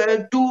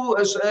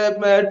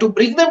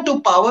bring them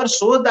to power,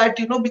 so that,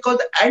 because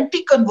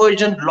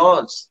anti-conversion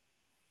laws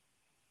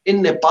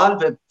in Nepal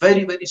were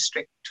very, very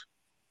strict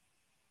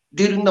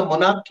during the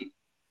monarchy.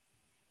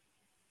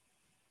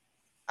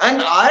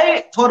 And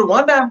I, for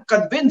one, am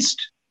convinced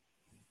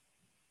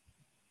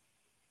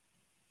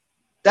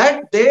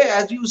that they,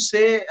 as you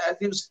say, as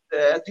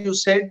you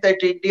said,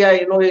 that India,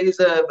 is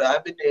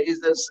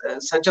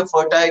such a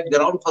fertile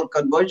ground for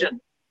conversion.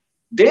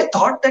 They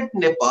thought that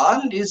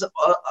Nepal is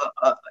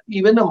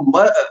even a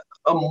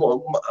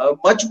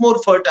much more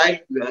fertile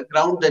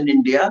ground than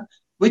India,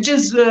 which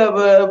is,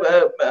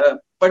 but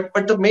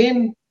the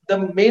main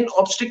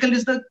obstacle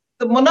is the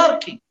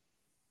monarchy.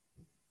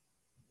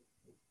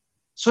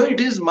 So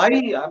it is my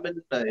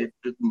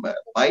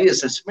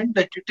assessment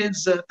that it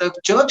is the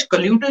church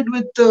colluded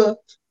with the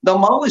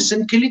Maoists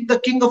in killing the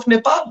king of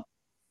Nepal.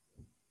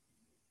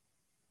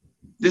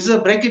 This is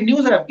a breaking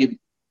news I am giving.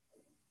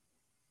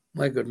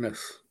 My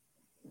goodness.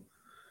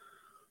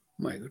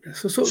 My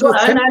goodness. So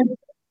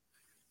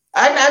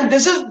and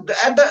this is,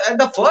 and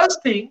the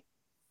first thing,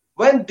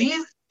 when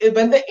the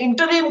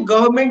interim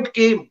government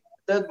came,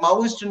 the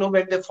Maoists,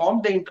 when they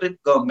formed the interim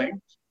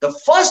government, the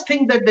first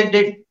thing that they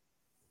did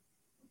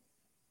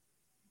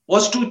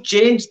was to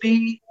change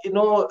they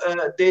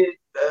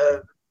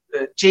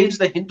changed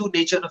the Hindu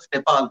nature of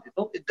Nepal.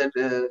 That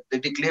they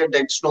declared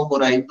that it's no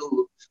more a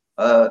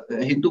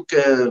Hindu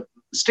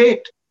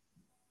state,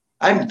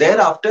 and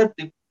thereafter,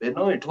 it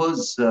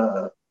was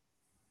the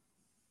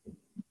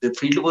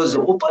field was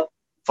open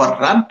for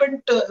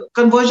rampant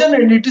conversion,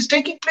 and it is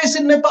taking place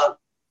in Nepal.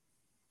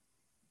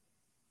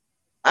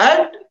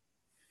 And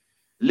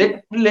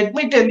let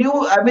me tell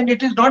you,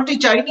 it is not the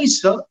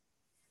Chinese, sir.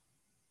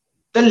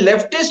 The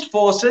leftist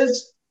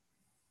forces,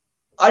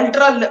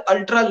 ultra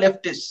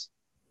leftists,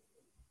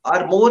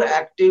 are more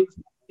active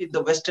in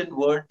the Western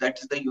world, that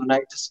is the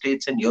United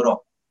States and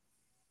Europe,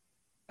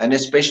 and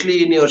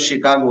especially in your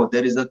Chicago.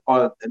 There is the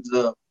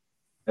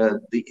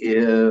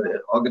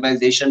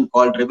organization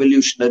called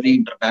Revolutionary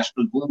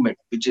International Movement,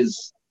 which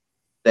is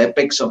the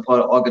apex of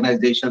our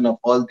organization of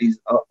all these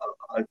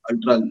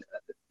ultra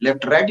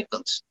left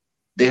radicals.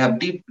 They have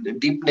deep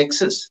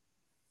nexus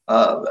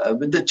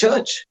with the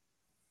church.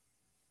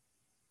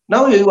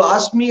 Now you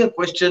ask me a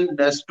question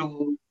as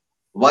to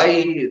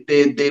why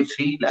they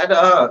feel, and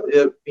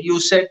you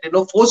said,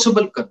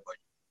 forcible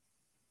conversion.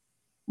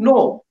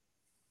 No,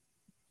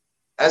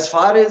 as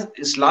far as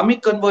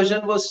Islamic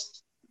conversion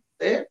was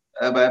there,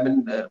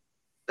 that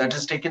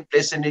has taken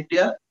place in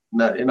India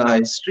in our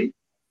history,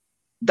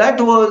 that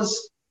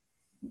was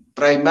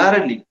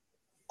primarily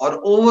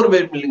or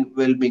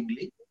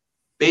overwhelmingly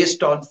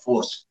based on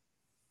force,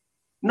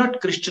 not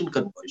Christian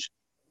conversion.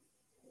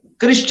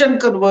 Christian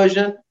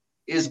conversion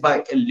is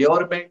by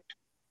allurement,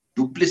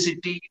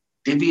 duplicity,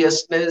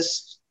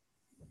 deviousness,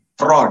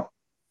 fraud.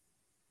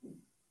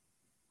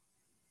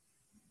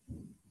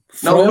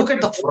 Now Fraud, look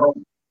at the fraud.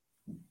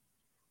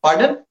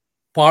 Pardon?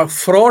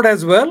 fraud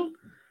as well.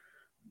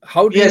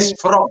 How do Yes, you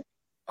fraud.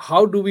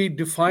 how do we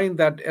define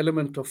that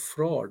element of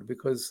fraud?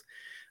 Because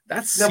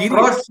that's The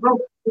fraud, serious.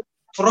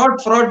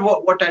 fraud.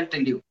 What I'll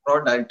tell you,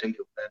 fraud. I'll tell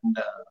you, and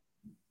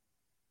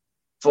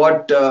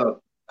what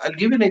I'll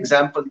give you an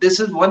example. This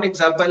is one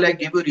example. I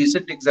gave a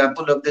recent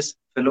example of this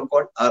fellow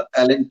called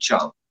Alan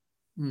Chow.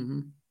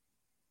 Mm-hmm.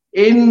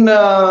 In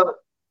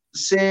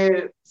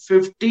say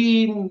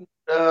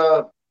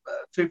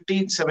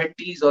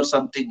 1570s or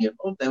something,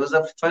 there was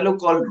a fellow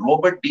called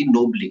Robert D.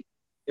 Noble,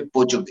 a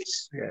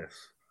Portuguese. Yes.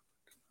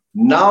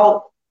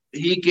 Now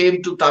he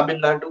came to Tamil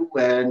Nadu,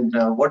 and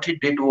what he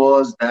did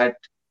was that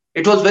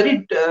it was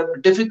very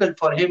difficult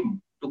for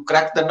him to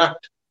crack the nut.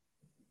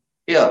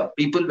 Here,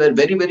 people were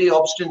very, very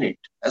obstinate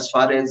as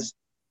far as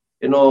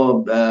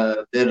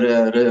their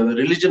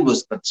religion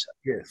was concerned.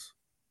 Yes.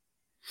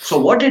 So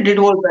what he did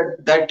was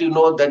that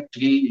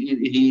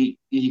he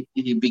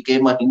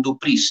became a Hindu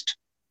priest,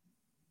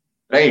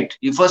 right?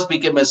 He first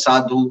became a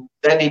sadhu,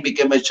 then he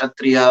became a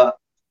kshatriya,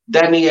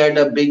 then he had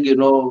a big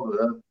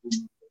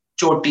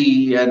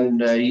choti, and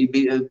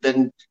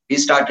then he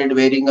started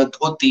wearing a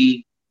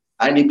dhoti,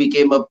 and he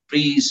became a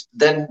priest.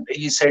 Then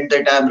he said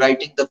that I am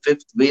writing the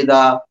fifth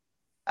Veda,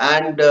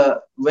 and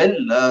the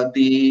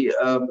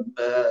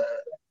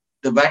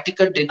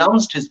Vatican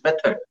denounced his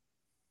method.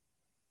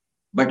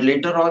 But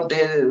later on,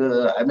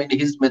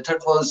 his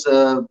method was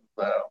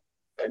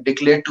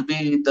declared to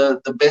be the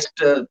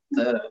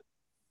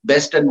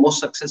best and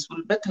most successful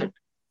method.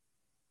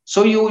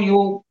 So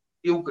you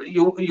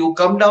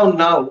come down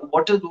now.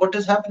 What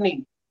is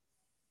happening?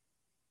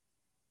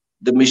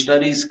 The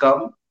missionaries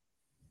come.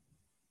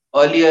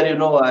 Earlier,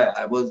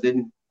 I was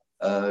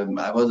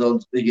also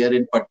here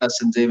in Patna,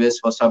 St. Xavier's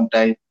for some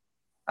time,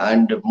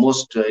 and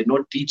most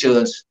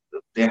teachers,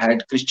 they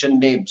had Christian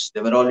names.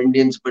 They were all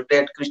Indians, but they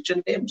had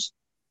Christian names.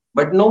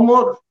 But no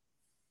more.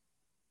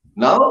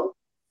 Now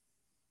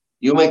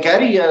You may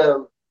carry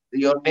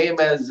your name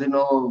as,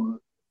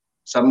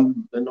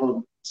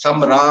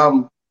 some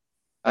Ram,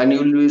 and you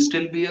will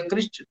still be a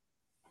Christian.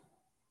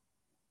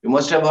 You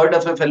must have heard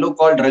of a fellow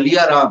called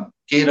Ralia Ram,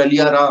 K.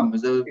 Ralia Ram.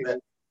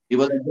 He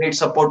was a great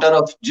supporter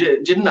of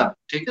Jinnah.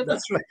 ठीक है ना?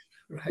 That's right.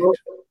 Right. So,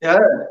 yeah.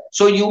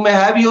 So you may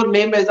have your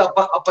name as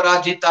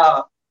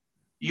Aparajita,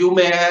 you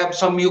may have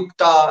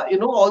Samyukta,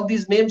 all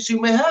these names you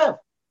may have.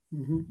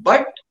 Mhm.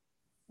 But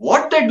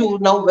what they do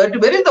now, where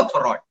is the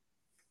fraud?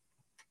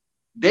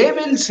 They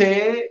will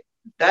say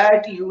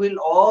that you will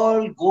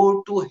all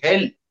go to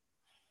hell.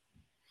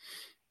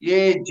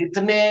 ये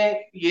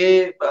जितने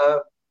ये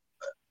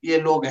ये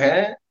लोग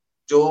हैं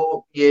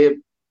जो ये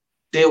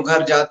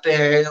देवघर जाते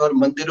हैं और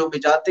मंदिरों में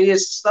जाते हैं, ये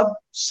सब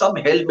सब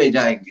हेल में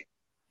जाएंगे.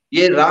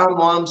 ये राम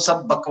वाम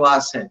सब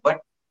बकवास है. बट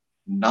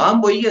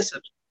नाम वही है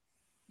sir.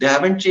 They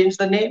haven't changed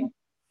the name.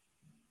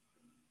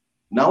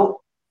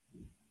 Now,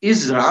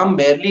 is Ram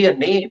merely a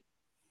name?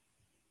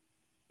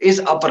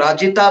 Is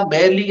Aparajita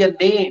merely a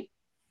name?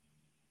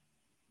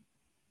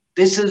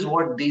 This is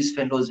what these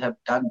fellows have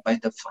done by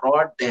the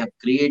fraud. They have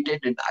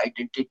created an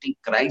identity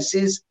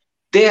crisis.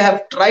 They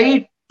have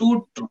tried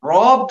to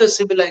rob the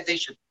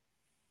civilization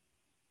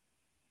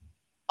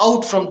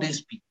out from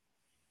these people.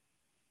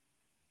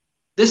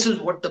 This is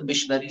what the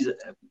missionaries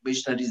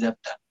have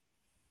done.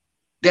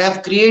 They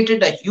have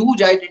created a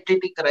huge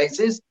identity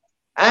crisis,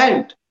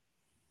 and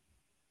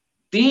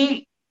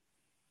the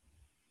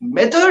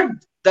method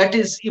that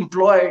is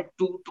employed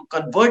to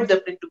convert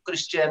them into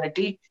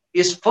Christianity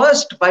is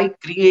first by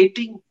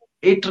creating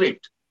hatred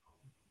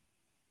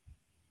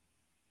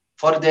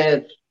for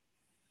their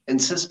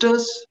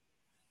ancestors,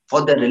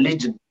 for their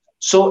religion.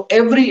 So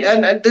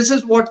and this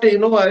is what,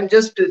 I'll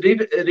just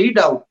read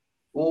out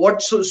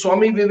what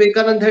Swami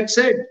Vivekananda had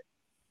said.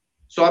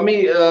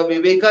 Swami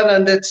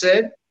Vivekananda had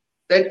said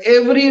that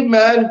every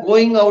man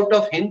going out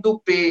of Hindu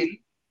pale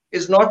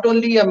is not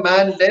only a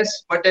man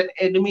less but an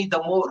enemy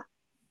the more.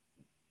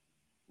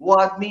 वो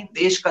आदमी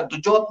देश का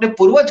जो अपने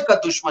पूर्वज का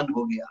दुश्मन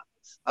हो गया.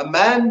 A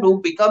man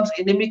who becomes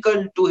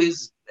inimical to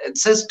his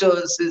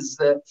ancestors,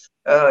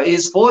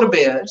 his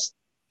forebears,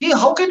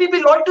 how can he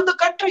be loyal to the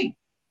country?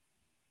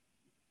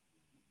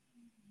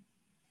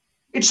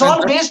 It's And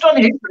all based on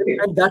hatred.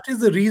 and that is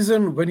the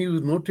reason when you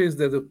notice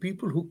that the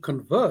people who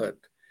convert,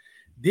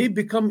 they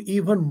become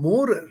even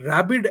more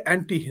rabid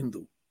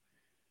anti-Hindu.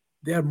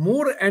 They are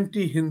more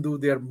anti-Hindu.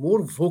 They are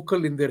more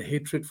vocal in their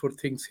hatred for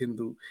things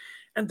Hindu.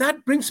 And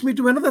that brings me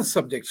to another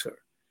subject, sir.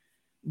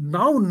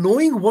 Now,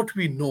 knowing what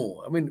we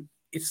know, I mean,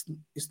 it's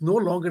no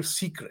longer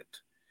secret.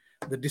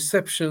 The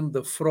deception,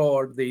 the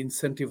fraud, the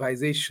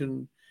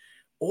incentivization,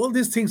 all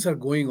these things are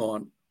going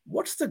on.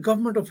 What's the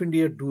government of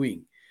India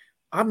doing?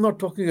 I'm not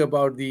talking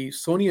about the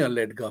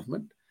Sonia-led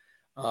government.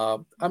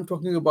 I'm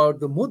talking about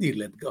the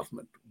Modi-led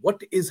government.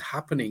 What is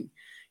happening?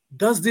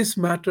 Does this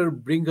matter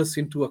bring us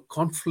into a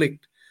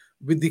conflict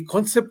with the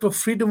concept of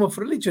freedom of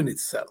religion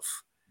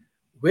itself?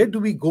 Where do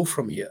we go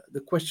from here? The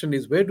question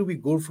is, where do we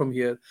go from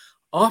here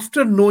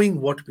after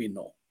knowing what we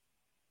know?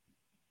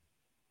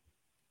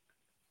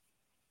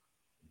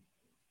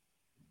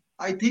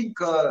 I think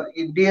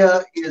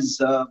India is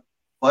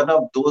one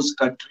of those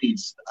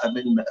countries,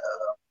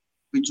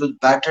 which was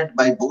battered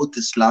by both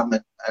Islam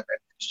and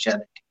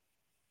Christianity.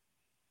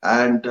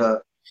 And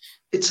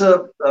it's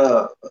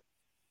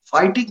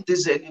fighting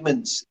these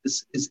elements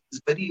is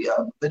very,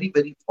 very,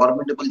 very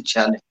formidable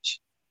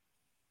challenge.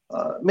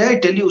 May I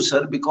tell you,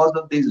 sir, because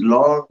of this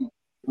long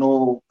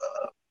rule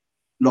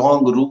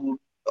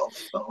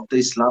of the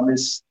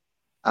Islamists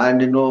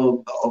and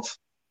of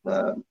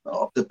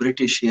the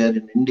British here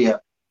in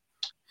India,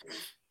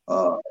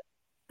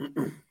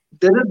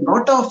 there are a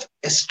lot of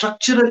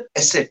structural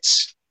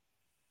assets,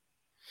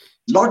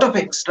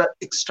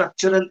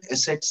 structural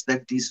assets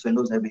that these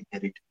fellows have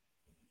inherited.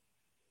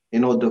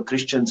 The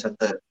Christians and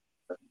the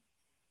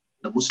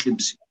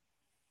Muslims,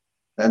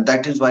 and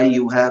that is why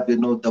you have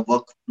the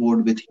work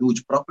board with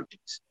huge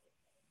properties.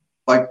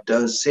 But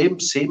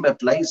same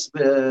applies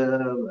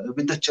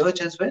with the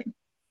church as well.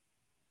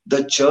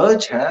 The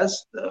church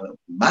has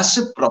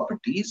massive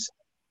properties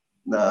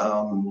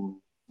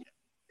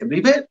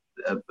everywhere,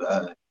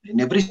 in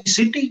every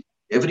city,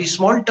 every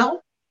small town.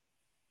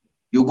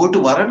 You go to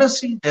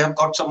Varanasi, they have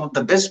got some of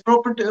the best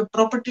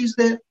properties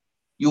there.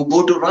 You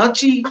go to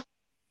Ranchi,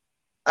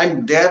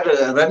 and they're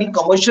running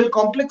commercial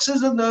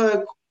complexes on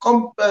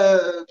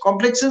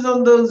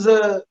those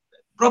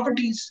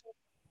properties.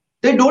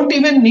 They don't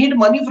even need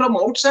money from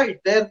outside.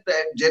 They're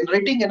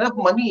generating enough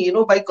money,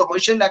 by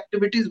commercial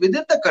activities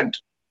within the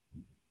country.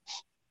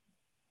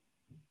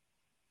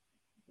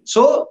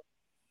 So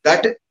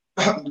that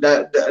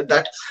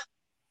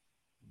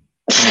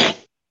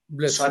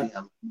Bless sorry.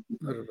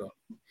 you.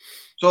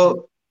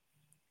 So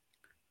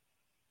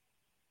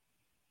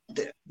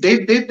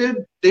they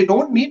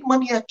don't need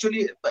money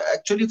actually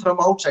from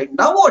outside.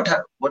 Now what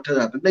has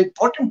happened? The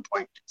important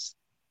point is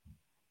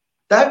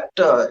that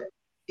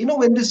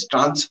when this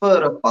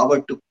transfer of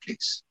power took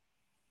place,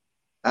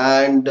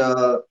 and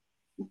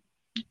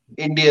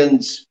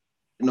Indians,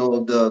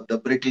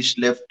 the British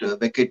left,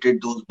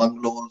 vacated those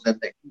bungalows, and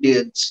the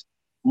Indians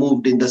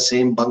moved in the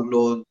same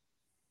bungalows.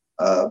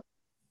 Uh,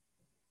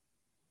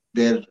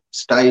 their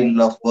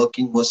style of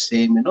working was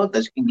same,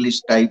 the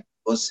English type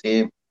was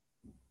same.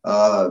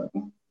 Uh,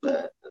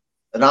 uh,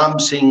 Ram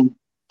Singh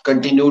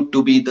continued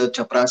to be the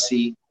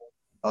Chaprasi.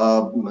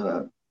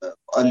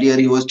 Earlier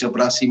he was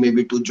Chaprasi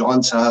maybe to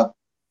John Sahab,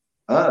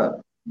 uh,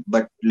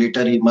 but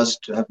later he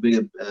must have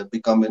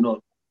become,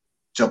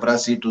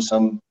 Chaprasi to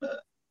some,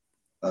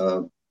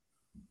 uh,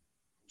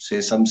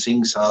 say, some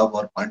Singh Sahab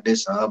or Pandey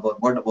Sahab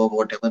or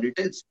whatever it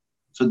is.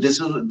 So this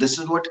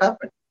is what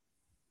happened.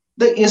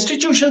 The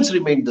institutions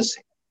remained the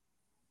same,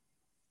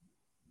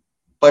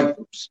 but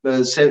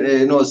St.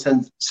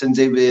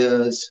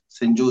 Xavier's,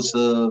 St.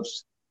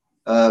 Joseph's,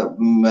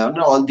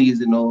 all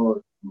these,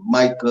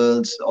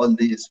 Michaels, all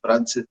these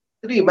Francis.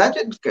 Can you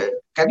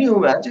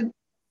imagine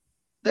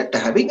that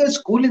having a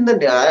school in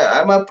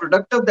I'm a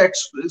product of that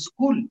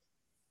school.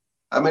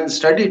 I mean,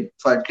 studied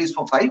for at least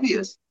for 5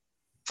 years.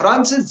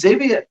 Francis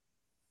Xavier,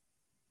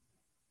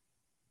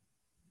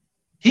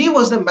 he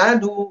was the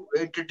man who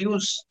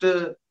introduced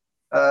that,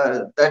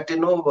 what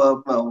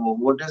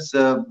is,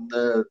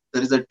 there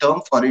is a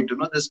term for it,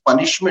 this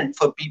punishment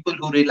for people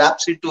who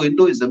relapse into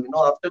Hinduism,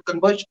 after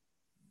conversion.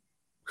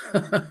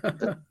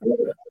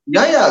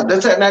 Yeah,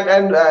 that's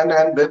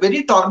and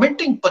very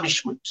tormenting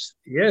punishments.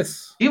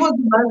 Yes. He was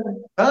the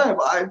man.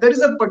 There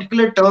is a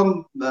particular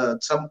term,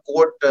 some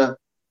quote,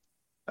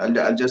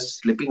 I'll just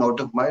slipping out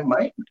of my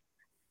mind.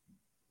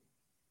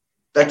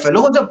 That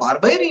fellow was a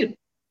barbarian.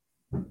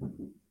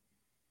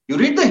 You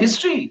read the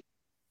history.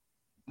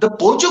 The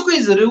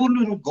Portuguese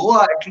rule in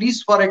Goa,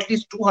 for at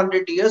least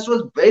 200 years,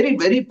 was very,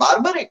 very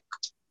barbaric.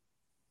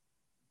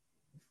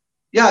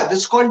 Yeah, this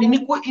is called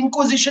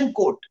Inquisition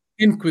Court.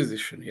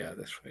 Inquisition, yeah,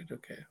 that's right.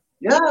 Okay.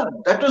 Yeah,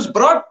 that was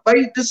brought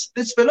by this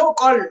fellow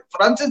called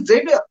Francis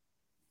Xavier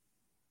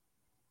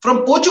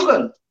from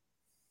Portugal.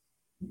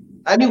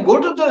 And you go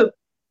to the,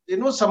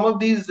 some of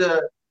these, go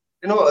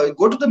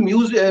to the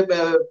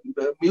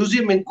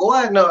museum in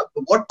Goa, and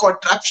what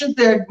contraptions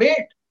they had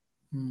made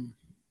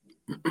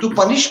to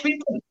punish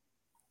people.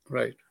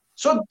 Right.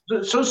 So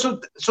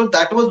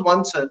that was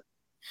one, sir.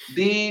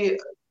 The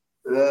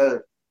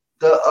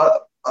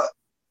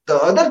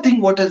other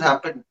thing what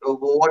happened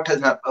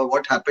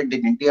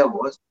in India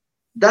was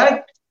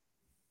that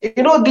the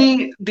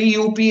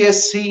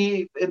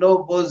UPSC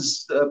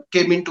was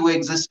came into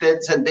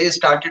existence, and they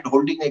started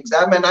holding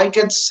exam, and I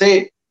can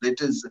say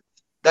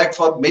that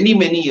for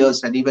many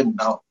years, and even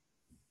now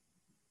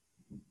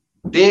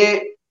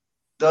the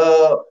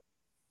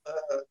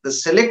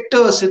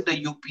selectors in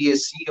the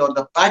UPSC, or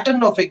the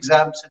pattern of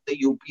exams in the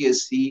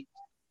UPSC,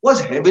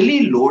 was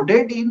heavily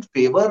loaded in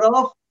favor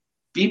of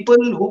people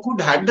who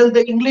could handle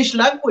the English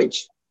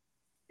language.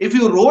 If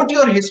you wrote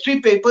your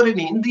history paper in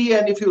Hindi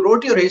and if you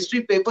wrote your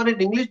history paper in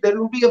English, there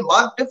will be a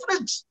marked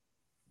difference.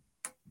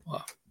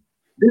 Wow.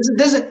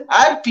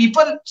 And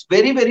people,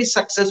 very, very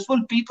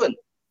successful people.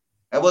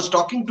 I was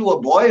talking to a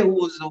boy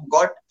who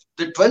got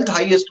the 12th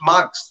highest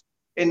marks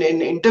in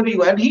an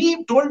interview, and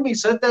he told me,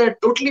 sir, they're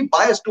totally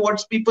biased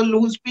towards people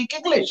who speak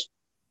English.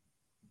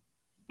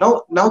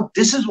 Now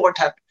this is what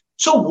happened.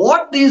 So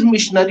what these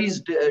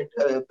missionaries did,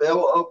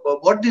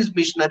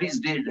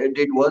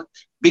 was,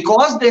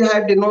 because they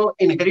had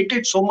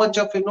inherited so much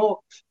of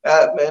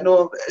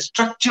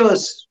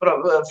structures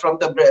from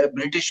the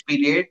British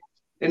period,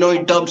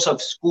 in terms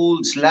of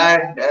schools,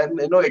 land, and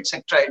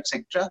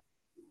etc.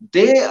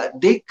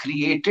 They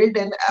created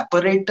an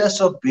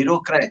apparatus of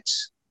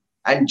bureaucrats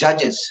and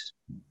judges,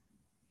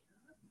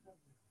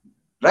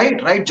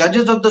 right,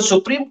 judges of the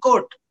Supreme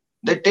Court.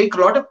 They take a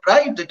lot of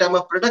pride that I'm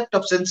a product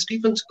of St.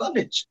 Stephen's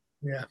College.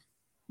 Yeah.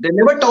 They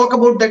never talk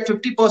about that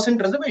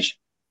 50% reservation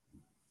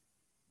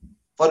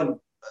for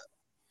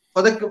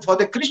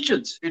the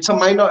Christians. It's a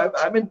minor.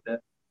 I mean,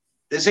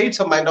 they say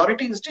it's a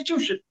minority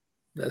institution.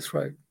 That's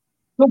right.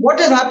 So what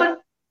has happened?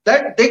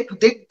 That they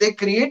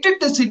created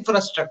this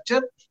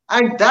infrastructure,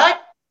 and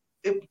that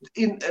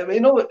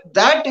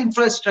that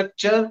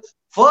infrastructure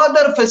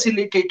further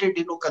facilitated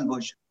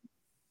conversion.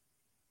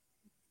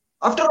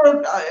 After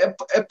all,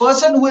 a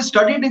person who has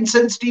studied in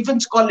St.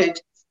 Stephen's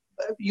College,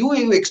 you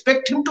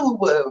expect him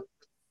to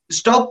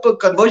stop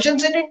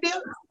conversions in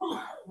India?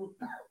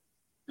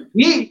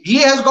 He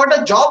has got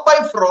a job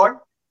by fraud.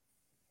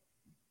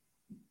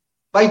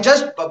 By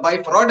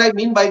fraud, I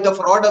mean by the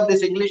fraud of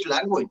this English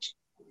language.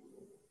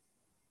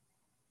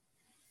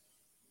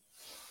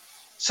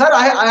 Sir,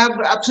 I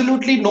have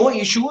absolutely no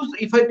issues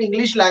if an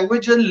English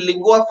language is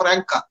lingua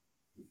franca.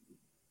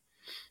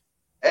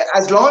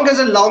 As long as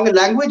a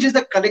language is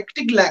a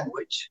connecting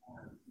language,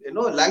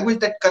 language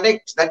that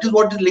connects, that is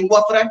what is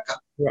lingua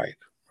franca. Right.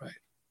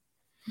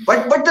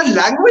 But the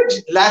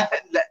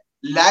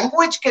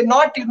language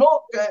cannot,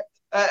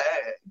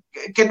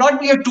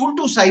 cannot be a tool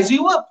to size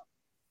you up.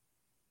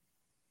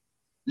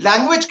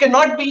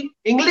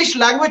 English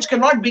language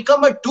cannot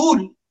become a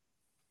tool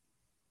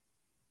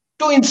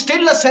to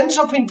instill a sense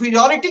of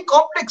inferiority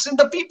complex in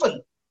the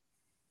people.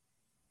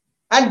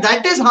 And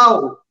that is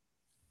how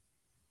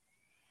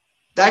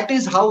That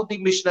is how the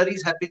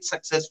missionaries have been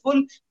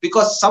successful,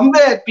 because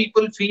somewhere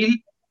people feel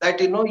that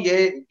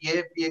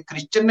ye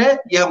Christian hai,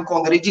 ye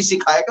humko Angrezi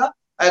sikhayega,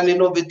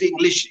 and with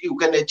English you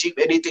can achieve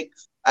anything.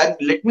 And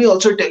let me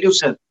also tell you,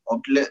 sir,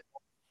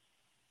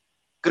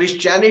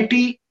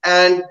 Christianity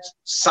and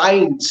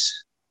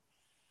science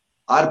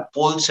are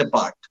poles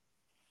apart.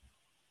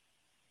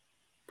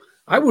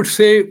 I would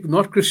say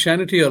not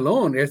Christianity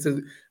alone. Yes,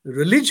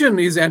 religion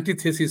is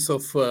antithesis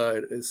of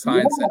science.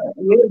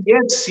 And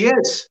Yes,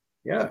 yes.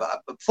 yeah,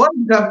 For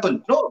example,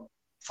 no.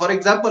 For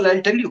example,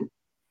 I'll tell you.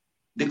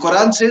 The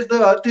Quran says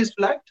the earth is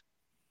flat.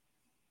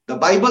 The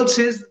Bible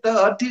says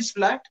the earth is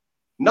flat.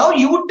 Now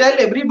you tell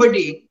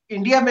everybody,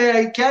 India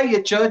mein kya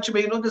ye church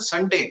mein, the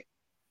Sunday.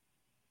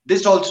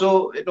 This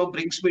also,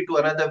 brings me to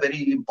another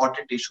very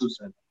important issue,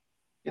 sir.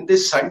 In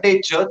this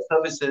Sunday church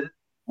services,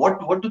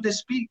 what do they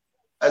speak?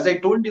 As I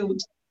told you,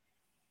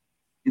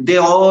 they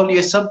all,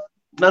 ये सब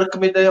नरक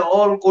में, they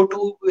all go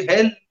to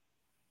hell.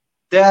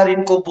 They are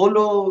इनको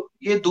बोलो,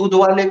 ये दूध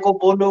वाले को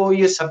बोलो,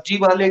 ये सब्जी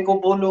वाले को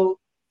बोलो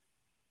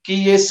कि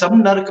ये सब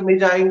नरक में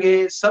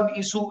जाएंगे, सब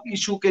इशू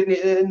इशू के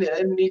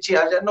नीचे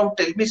आ जाए. Now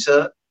tell me,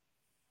 sir,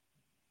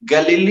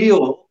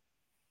 Galileo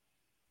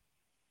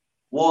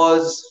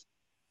was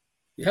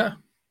yeah,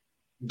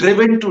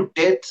 driven to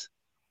death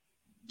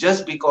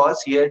just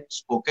because he had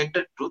spoken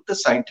the truth, the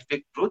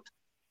scientific truth,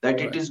 that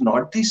it right, is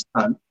not the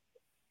sun,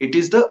 it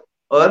is the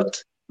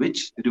earth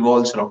which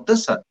revolves around the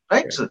sun.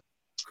 Right, correct, sir?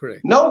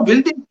 correct. Now,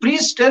 will the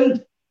priest tell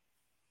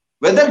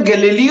whether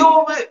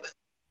Galileo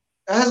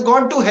has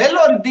gone to hell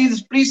or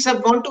these priests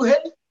have gone to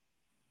hell?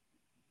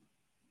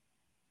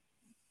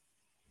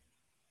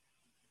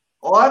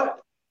 Or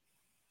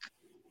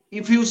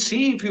if you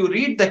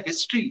read the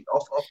history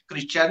of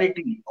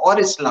Christianity or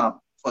Islam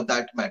for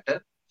that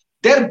matter,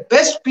 their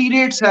best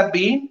periods have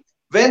been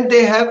when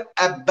they have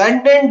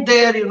abandoned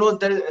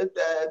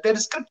their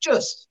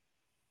scriptures.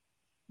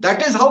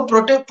 That is how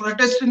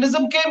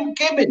Protestantism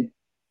came in.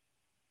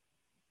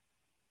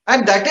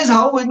 And that is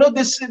how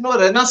this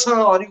Renaissance,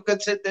 or you can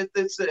say that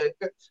this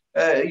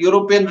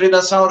European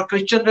Renaissance or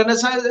Christian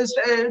Renaissance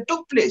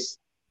took place.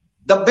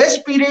 The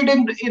best period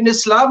in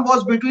Islam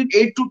was between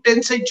 8th to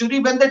 10th century,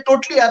 when they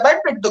totally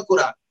abandoned the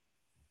Quran.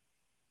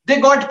 They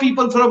got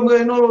people from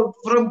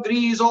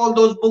Greece, all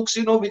those books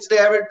which they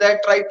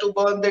tried to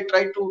burn. They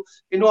tried to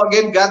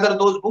again gather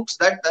those books.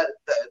 That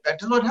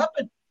is what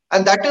happened,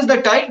 and that is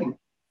the time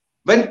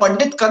when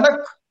Pandit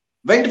Kanak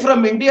went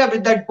from India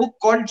with that book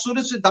called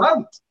Surya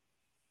Siddhant.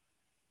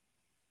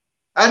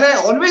 And I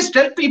always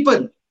tell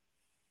people,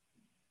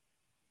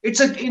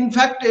 in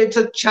fact, it's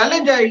a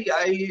challenge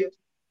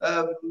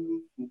um,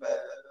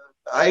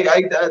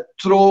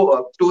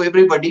 throw to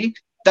everybody,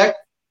 that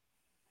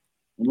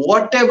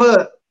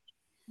whatever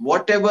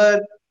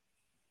whatever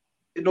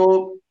you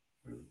know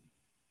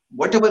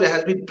whatever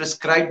has been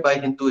prescribed by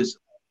Hinduism,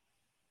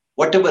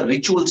 whatever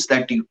rituals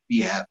that we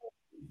have,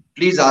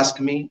 please ask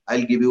me.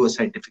 I'll give you a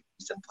scientific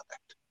reason for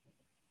that.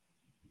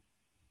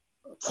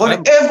 For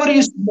I'm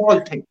every small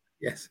thing,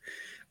 yes,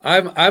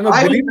 I'm a I will.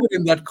 believer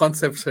in that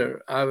concept,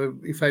 sir.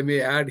 If I may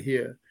add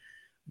here,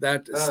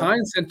 that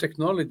science and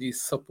technology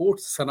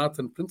supports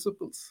Sanatan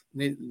principles,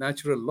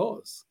 natural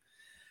laws.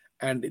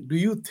 And do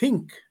you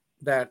think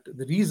that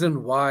the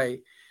reason why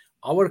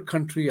our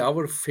country,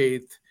 our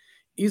faith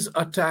is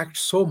attacked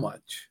so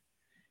much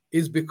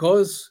is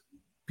because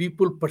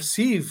people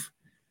perceive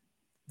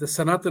the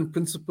Sanatan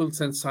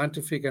principles and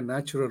scientific and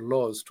natural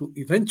laws to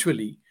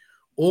eventually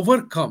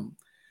overcome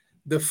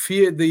the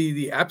fear,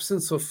 the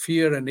absence of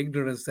fear and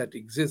ignorance that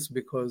exists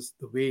because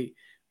the way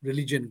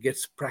religion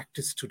gets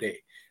practiced today.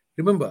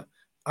 Remember,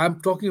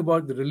 I'm talking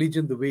about the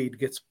religion the way it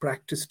gets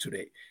practiced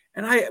today.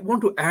 And I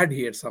want to add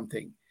here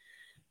something.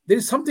 There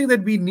is something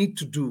that we need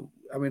to do.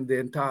 I mean, the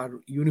entire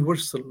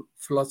universal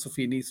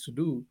philosophy needs to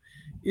do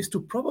is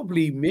to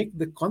probably make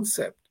the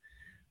concept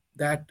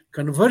that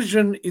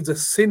conversion is a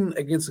sin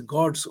against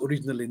God's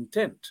original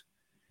intent.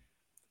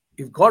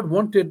 If God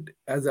wanted,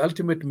 as the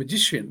ultimate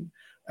magician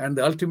and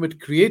the ultimate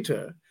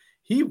creator,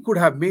 he could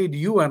have made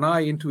you and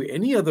I into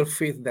any other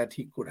faith that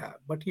he could have,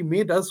 but he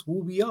made us who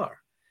we are.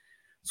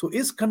 So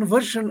is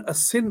conversion a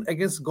sin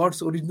against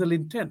God's original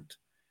intent?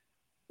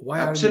 Why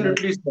are we not?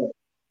 Absolutely, sir.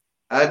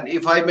 And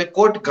if I may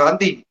quote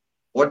Gandhi,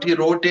 what he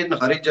wrote in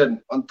Harijan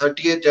on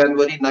 30th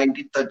January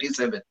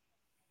 1937,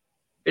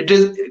 it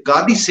is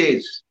Gandhi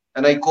says,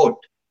 and I quote,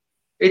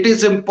 "It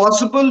is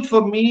impossible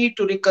for me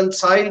to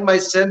reconcile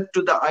myself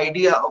to the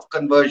idea of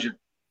conversion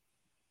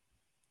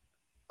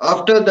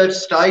after that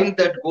style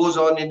that goes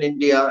on in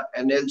India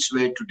and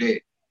elsewhere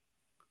today.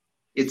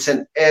 It's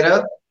an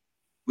error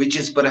which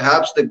is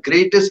perhaps the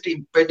greatest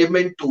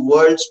impediment to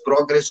world's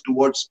progress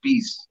towards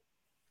peace.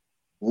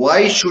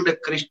 Why should a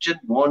Christian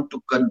want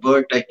to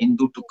convert a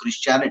Hindu to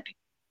Christianity?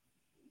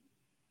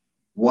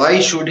 Why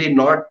should he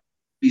not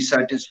be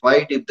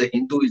satisfied if the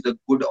Hindu is a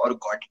good or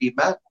godly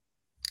man?"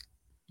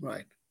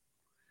 Right,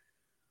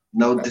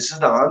 Now, right, this is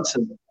the answer.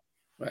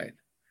 right.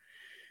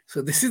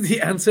 So this is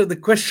the answer. The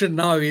question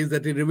now is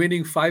that in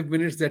remaining 5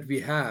 minutes that we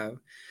have,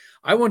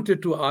 I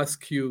wanted to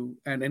ask you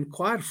and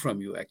inquire from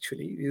you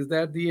actually is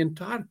that the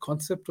entire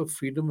concept of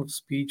freedom of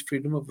speech,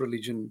 freedom of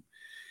religion,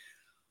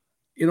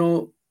 you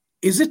know,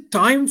 is it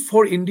time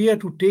for India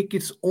to take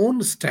its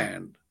own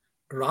stand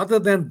rather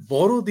than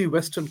borrow the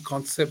Western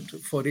concept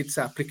for its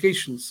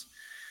applications?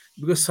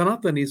 Because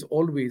Sanatan is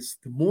always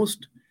the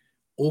most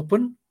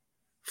open,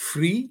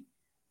 free,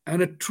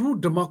 and a true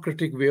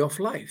democratic way of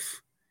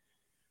life.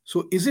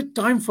 So, is it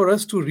time for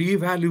us to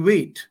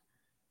reevaluate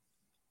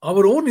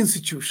our own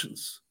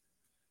institutions,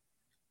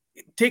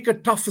 take a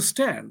tough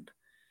stand,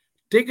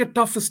 take a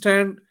tough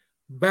stand,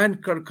 ban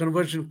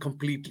conversion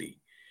completely?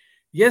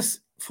 Yes,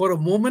 for a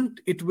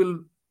moment it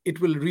will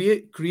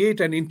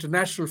create an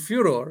international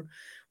furor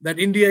that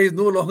India is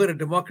no longer a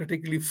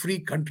democratically free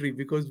country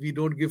because we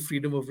don't give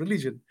freedom of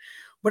religion.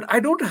 But I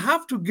don't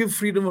have to give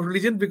freedom of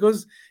religion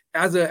because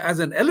as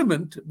an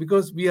element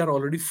because we are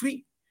already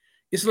free.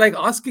 It's like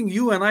asking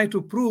you and I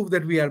to prove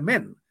that we are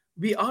men.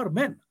 We are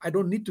men. I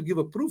don't need to give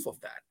a proof of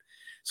that.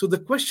 So the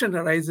question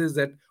arises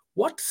that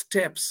what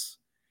steps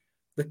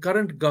the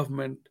current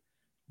government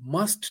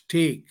must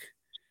take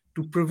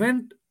to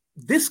prevent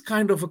this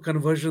kind of a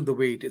conversion the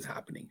way it is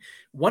happening.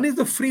 One is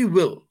the free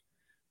will.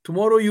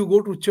 Tomorrow you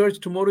go to church,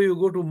 tomorrow you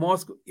go to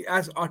mosque,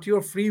 as at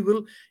your free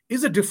will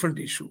is a different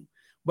issue.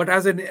 But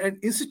as an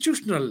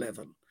institutional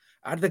level,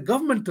 at the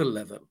governmental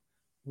level,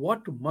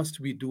 what must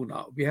we do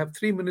now? We have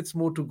 3 minutes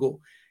more to go.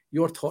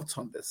 Your thoughts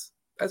on this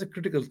as a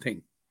critical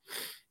thing.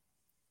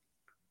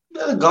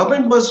 The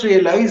government must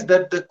realize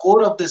that the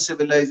core of the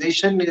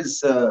civilization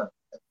is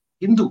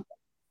Hindu.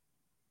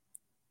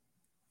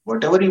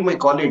 Whatever you may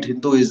call it,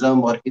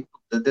 Hinduism or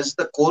Hindu, this is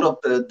the core of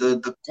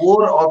the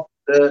core of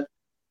the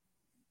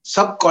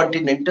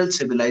subcontinental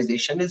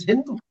civilization is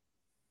Hindu.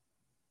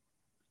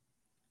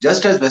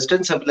 Just as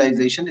Western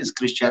civilization is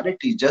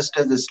Christianity, just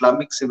as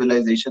Islamic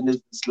civilization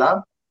is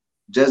Islam,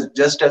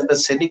 just as the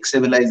Cynic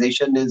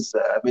civilization is,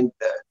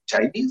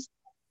 Chinese.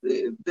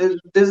 This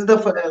is the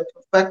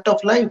fact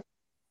of life.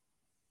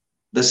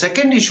 The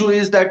second issue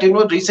is that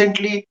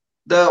recently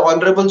the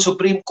Honorable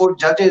Supreme Court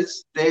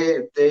judges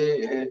they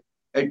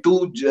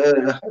two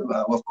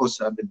of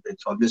course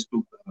it's always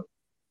two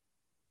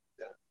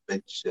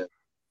bench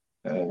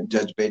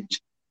judge bench.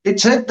 It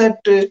said that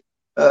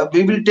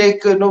we will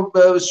take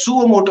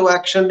suo moto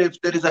action if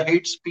there is a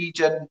hate speech,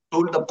 and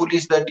told the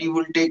police that you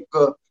will take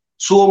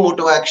suo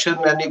moto action,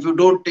 and if you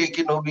don't take,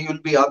 we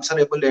will be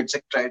answerable,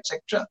 etc.,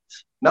 etc.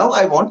 Now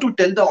I want to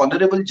tell the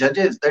honorable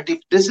judges that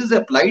if this is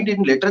applied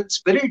in letter and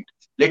spirit,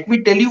 let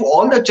me tell you,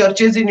 all the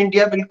churches in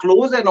India will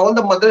close and all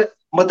the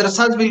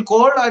madrasas will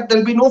call, and there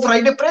will be no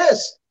Friday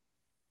prayers.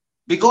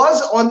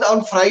 Because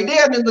on Friday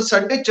and in the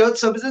Sunday church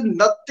services,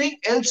 nothing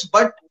else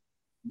but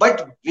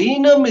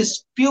venom is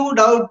spewed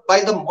out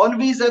by the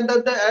Maulvis and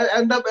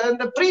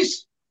the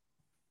priests.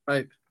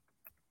 Right.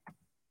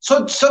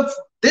 So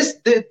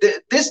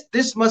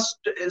this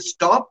must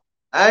stop.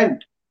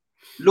 And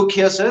look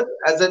here, sir,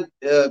 as a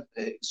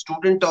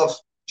student of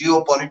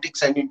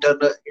geopolitics and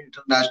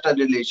international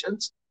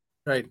relations,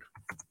 right,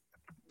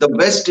 the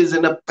West is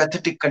in a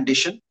pathetic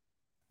condition,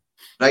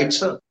 right,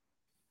 sir?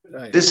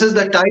 Right. This is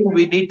the time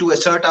we need to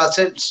assert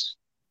ourselves.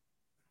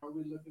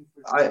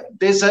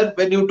 They said,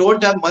 when you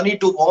don't have money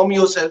to warm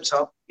yourselves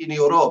up in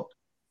Europe,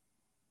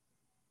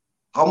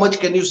 how much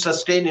can you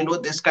sustain,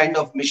 this kind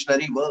of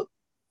missionary work?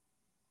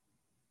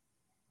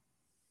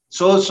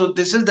 So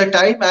this is the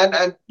time,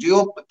 and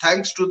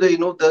thanks to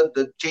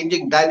the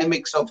changing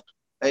dynamics of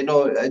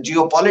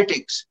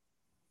geopolitics,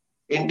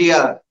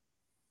 India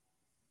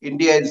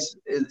is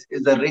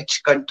a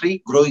rich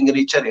country, growing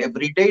richer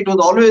every day. It was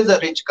always a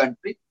rich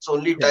country. It's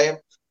only time,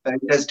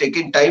 it has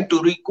taken time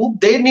to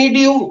recoup. They need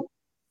you.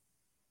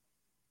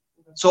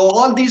 So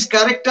all these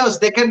characters,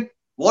 they can,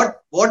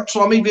 what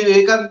Swami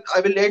Vivekananda,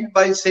 I will end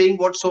by saying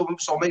what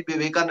Swami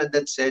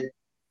Vivekananda said.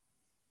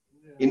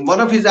 In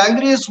one of his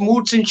angriest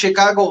moods in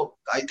Chicago,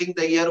 I think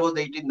the year was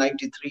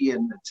 1893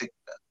 and etc.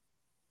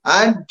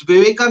 And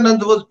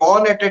Vivekananda was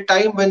born at a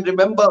time when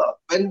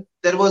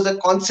there was a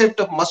concept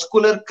of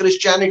muscular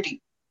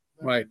Christianity.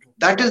 Right.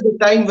 That is the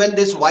time when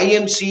this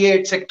YMCA,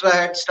 etc.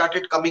 had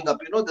started coming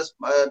up, this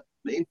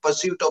in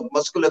pursuit of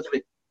muscular.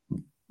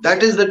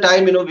 That is the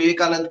time,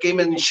 Vivekananda came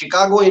in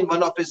Chicago. In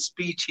one of his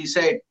speech, he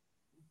said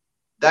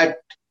that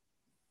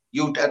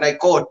and I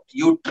quote,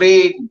 you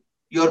train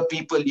your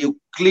people, you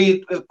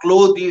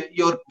clothe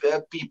your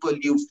people,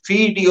 you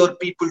feed your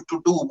people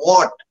to do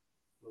what?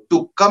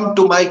 To come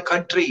to my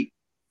country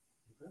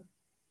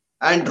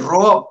and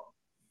rob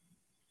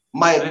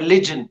my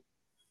religion,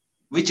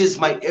 which is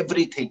my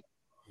everything.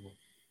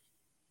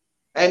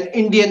 An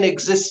Indian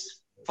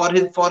exists for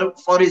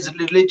his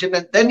religion.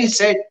 And then he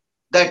said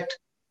that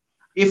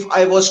if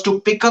I was to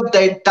pick up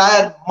the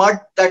entire mud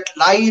that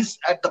lies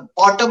at the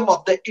bottom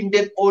of the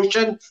Indian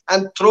Ocean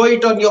and throw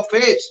it on your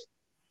face,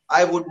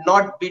 I would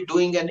not be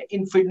doing an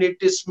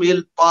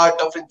infinitesimal part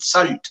of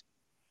insult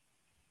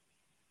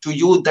to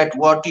you, that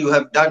what you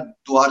have done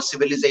to our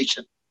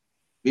civilization.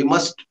 We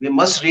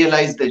must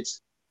realize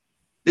this.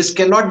 This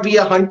cannot be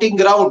a hunting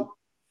ground.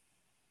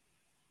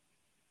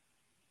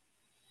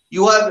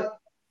 You are,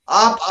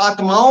 आप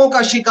आत्माओं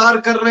का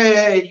शिकार कर रहे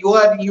हैं.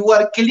 You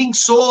are killing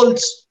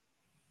souls.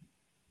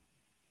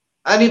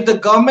 And if the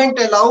government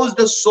allows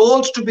the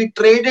souls to be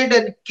traded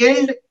and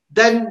killed,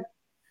 then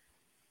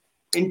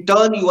in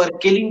turn you are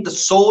killing the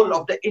soul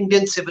of the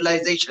Indian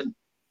civilization.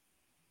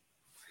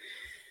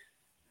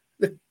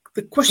 The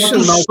So to question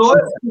now soul,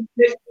 comes.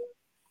 to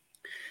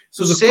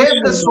So the save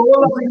the question now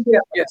soul of comes. India.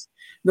 Yes.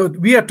 No,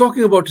 we are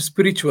talking about the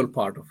spiritual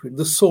part of it,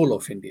 the soul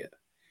of India.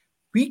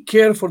 We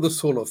care for the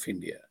soul of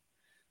India.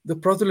 The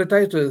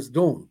proselytizers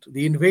don't,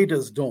 the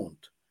invaders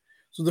don't.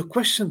 So the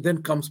question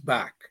then comes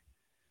back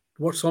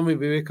to what Swami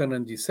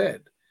Vivekananda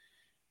said,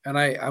 and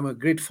I'm a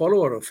great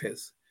follower of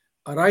his: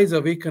 arise,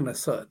 awaken,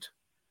 assert.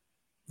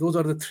 Those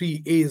are the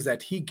three A's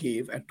that he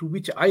gave, and to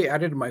which I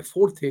added my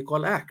fourth A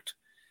called act.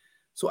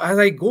 So as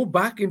I go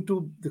back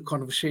into the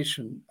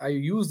conversation, I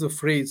use the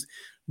phrase,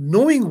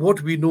 knowing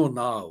what we know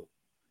now,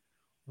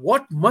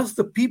 what must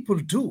the people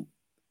do?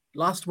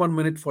 Last 1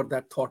 minute for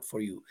that thought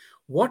for you.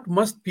 What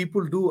must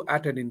people do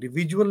at an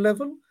individual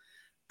level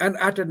and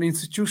at an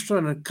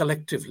institutional and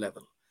collective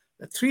level?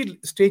 The three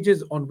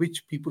stages on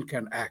which people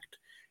can act: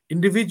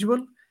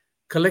 individual,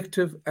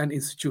 collective, and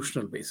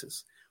institutional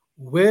basis.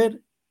 Where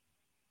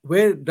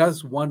where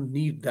does one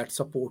need that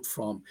support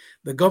from?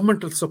 The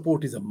governmental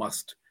support is a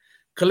must.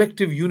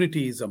 Collective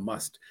unity is a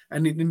must,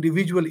 and an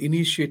individual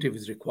initiative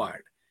is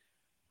required.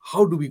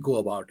 How do we go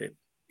about it?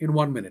 In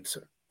 1 minute,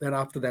 sir. Then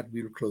after that,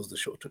 we will close the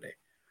show today.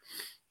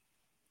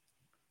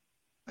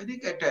 I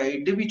think at an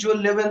individual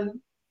level,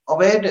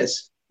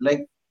 awareness,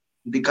 like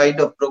the kind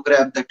of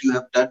program that you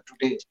have done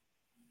today,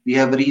 we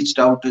have reached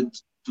out to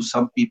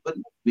some people.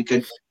 We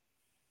can,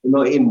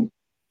 in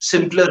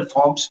simpler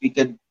forms, we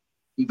can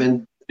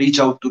even reach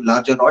out to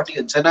larger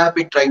audience. And I've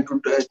been trying to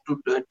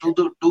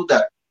do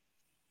that.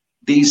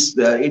 These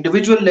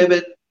individual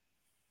level,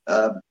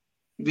 uh,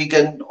 we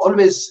can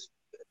always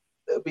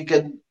we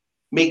can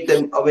make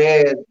them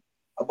aware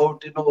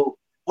about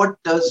what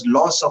does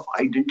loss of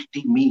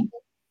identity mean.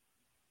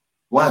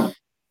 One,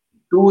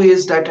 two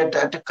is that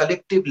at a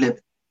collective level.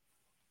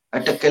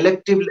 At a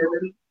collective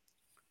level,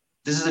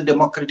 this is a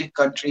democratic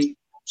country.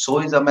 So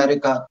is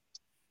America.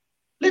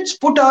 Let's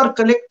put our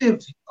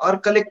collective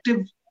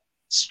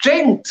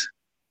strength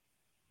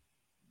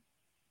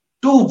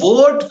to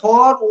vote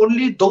for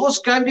only those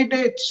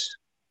candidates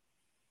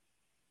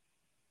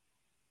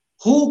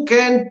who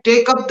can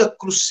take up the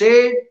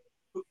crusade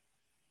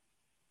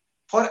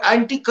for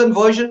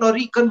anti-conversion or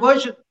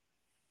reconversion.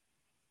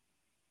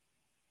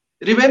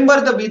 Remember,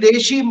 the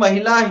Videshi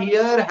Mahila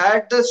here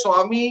had the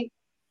Swami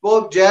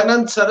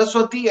Jayanand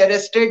Saraswati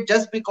arrested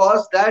just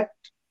because that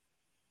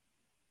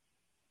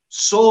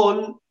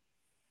soul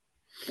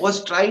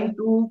was trying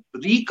to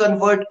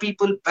reconvert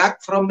people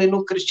back from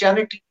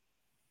Christianity.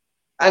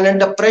 And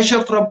under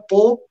pressure from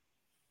Pope,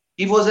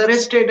 he was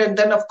arrested. And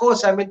then, of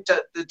course,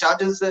 the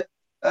charges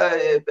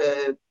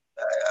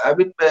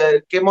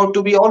came out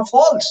to be all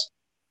false.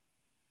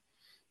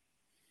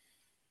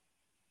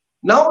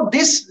 Now,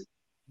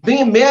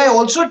 may I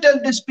also tell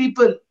these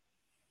people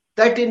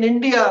that in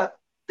India,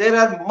 there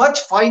are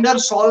much finer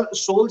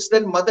souls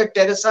than Mother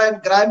Teresa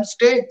and Graham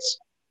States.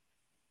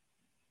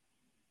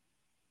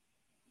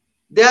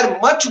 They are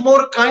much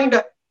more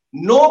kind.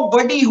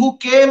 Nobody who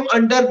came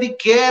under the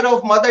care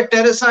of Mother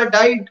Teresa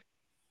died.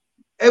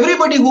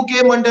 Everybody who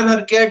came under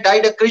her care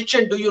died a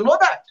Christian. Do you know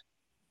that?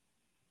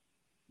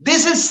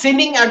 This is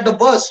sinning at the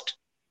worst.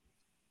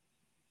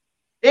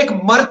 एक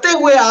मरते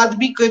हुए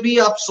आदमी के भी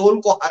आप soul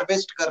को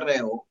harvest कर रहे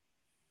हो.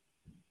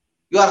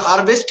 You are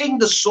harvesting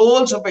the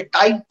souls of a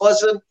dying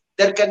person.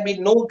 There can be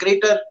no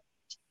greater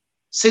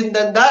sin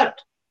than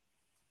that.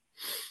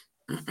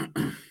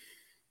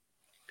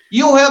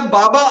 You have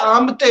Baba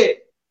Amte,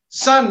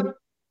 son,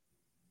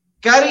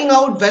 carrying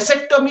out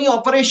vasectomy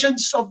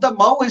operations of the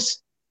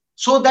Maoists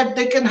so that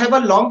they can have a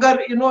longer,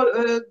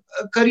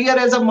 career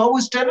as a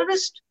Maoist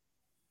terrorist.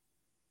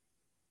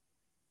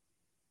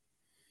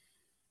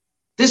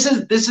 This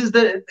is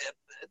the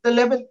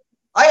level.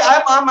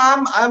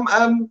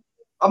 I'm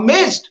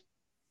amazed.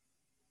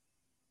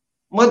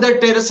 Mother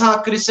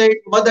Teresa crusade,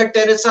 Mother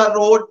Teresa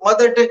road,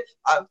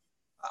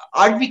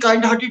 aren't we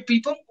kind-hearted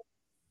people?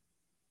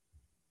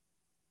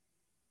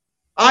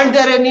 Aren't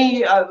there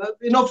any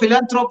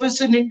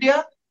philanthropists in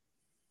India?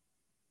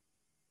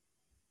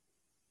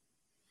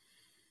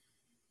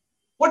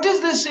 What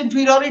is this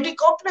inferiority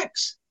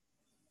complex?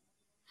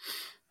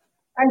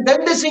 And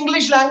then this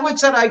English language,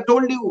 sir, I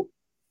told you,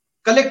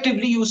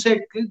 collectively you said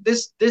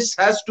this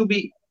has to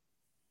be.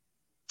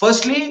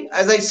 Firstly,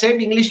 as I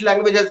said, English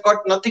language has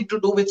got nothing to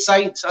do with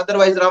science.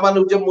 Otherwise,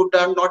 Ramanujam would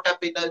not have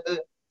been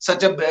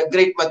such a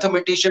great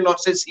mathematician, or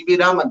say C.V.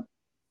 Raman.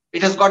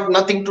 It has got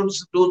nothing to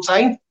do with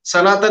science.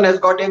 Sanatan has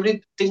got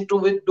everything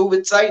to do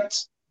with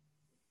science.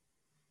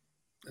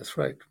 That's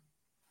right.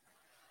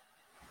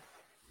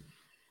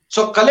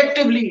 So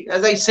collectively,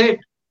 as I said,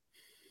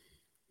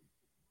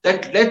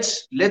 that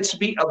let's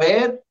be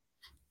aware.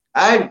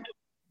 And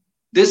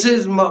this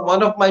is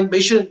one of my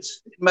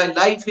missions in my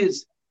life,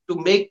 is to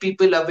make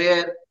people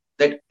aware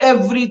that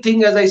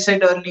everything, as I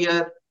said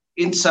earlier,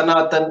 in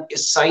Sanatan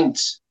is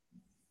science.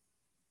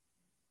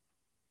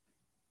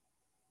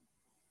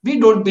 We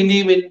don't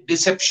believe in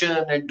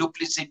deception and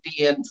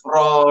duplicity and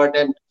fraud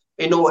and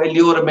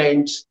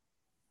allurements.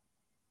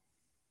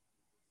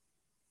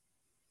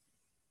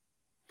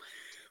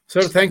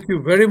 Sir, thank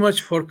you very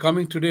much for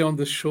coming today on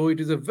the show. It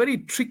is a very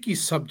tricky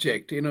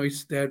subject.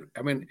 It's that,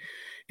 I mean,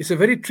 it's a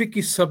very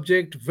tricky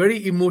subject,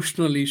 very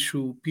emotional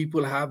issue.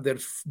 People have their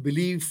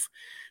belief,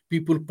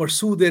 people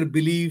pursue their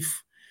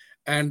belief,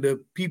 and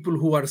people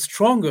who are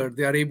stronger,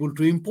 they are able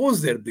to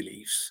impose their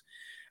beliefs.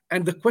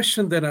 And the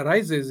question then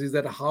arises is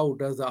that how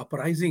does the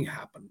uprising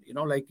happen?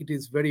 Like it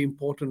is very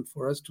important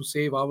for us to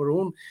save our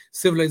own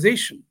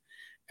civilization.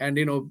 And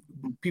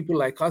people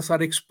like us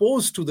are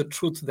exposed to the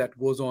truth that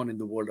goes on in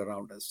the world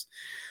around us.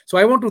 So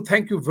I want to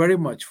thank you very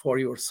much for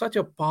your such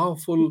a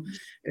powerful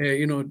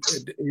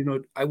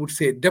I would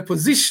say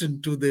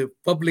deposition to the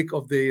public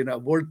of the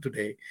world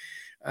today.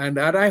 And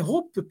I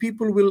hope the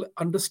people will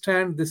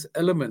understand this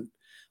element,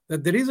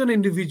 that there is an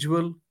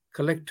individual,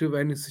 collective,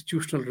 and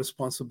institutional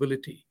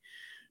responsibility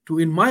to,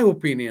 in my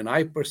opinion,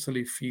 I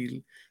personally feel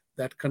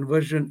that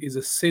conversion is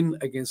a sin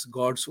against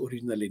God's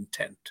original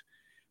intent.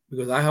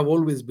 Because I have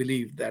always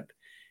believed that,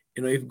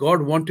 if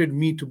God wanted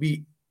me to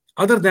be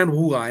other than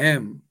who I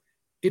am,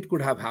 it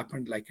could have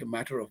happened like a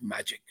matter of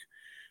magic,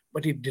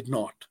 but it did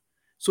not.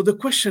 So the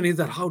question is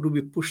that how do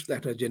we push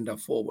that agenda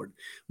forward?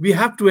 We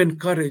have to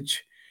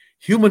encourage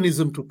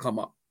humanism to come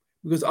up,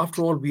 because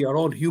after all, we are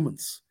all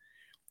humans.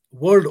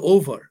 World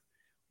over,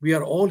 we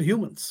are all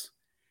humans.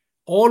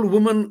 All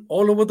women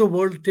all over the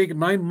world take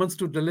 9 months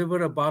to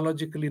deliver a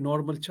biologically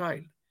normal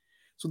child.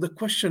 So the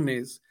question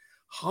is,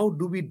 how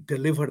do we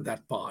deliver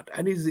that part?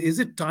 And is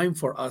it time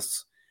for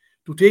us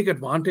to take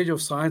advantage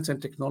of science and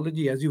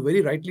technology, as you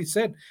very rightly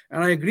said?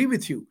 And I agree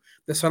with you.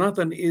 The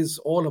Sanatan is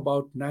all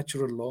about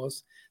natural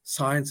laws,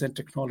 science, and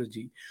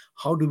technology.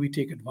 How do we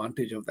take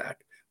advantage of that?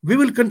 We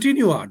will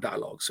continue our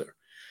dialogue, sir.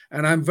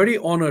 And I'm very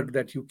honored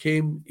that you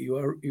came. You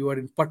are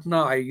in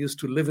Patna. I used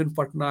to live in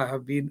Patna.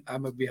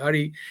 I'm a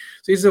Bihari.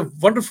 So it's a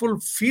wonderful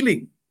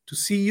feeling to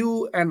see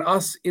you and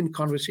us in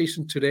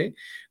conversation today.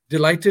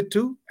 Delighted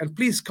to. And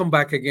please come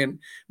back again,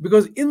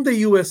 because in the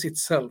US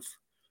itself,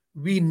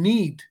 we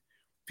need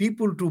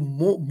people to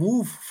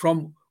move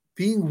from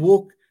being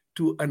woke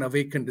to an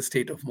awakened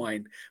state of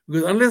mind.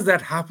 Because unless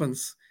that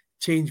happens,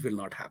 change will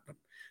not happen.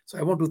 So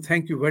I want to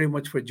thank you very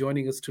much for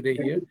joining us today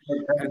here.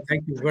 And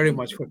thank you very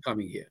much for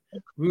coming here.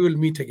 We will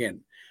meet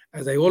again.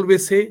 As I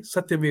always say,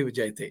 Satyameva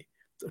Jayate.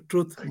 The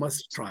truth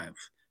must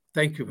triumph.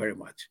 Thank you very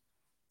much.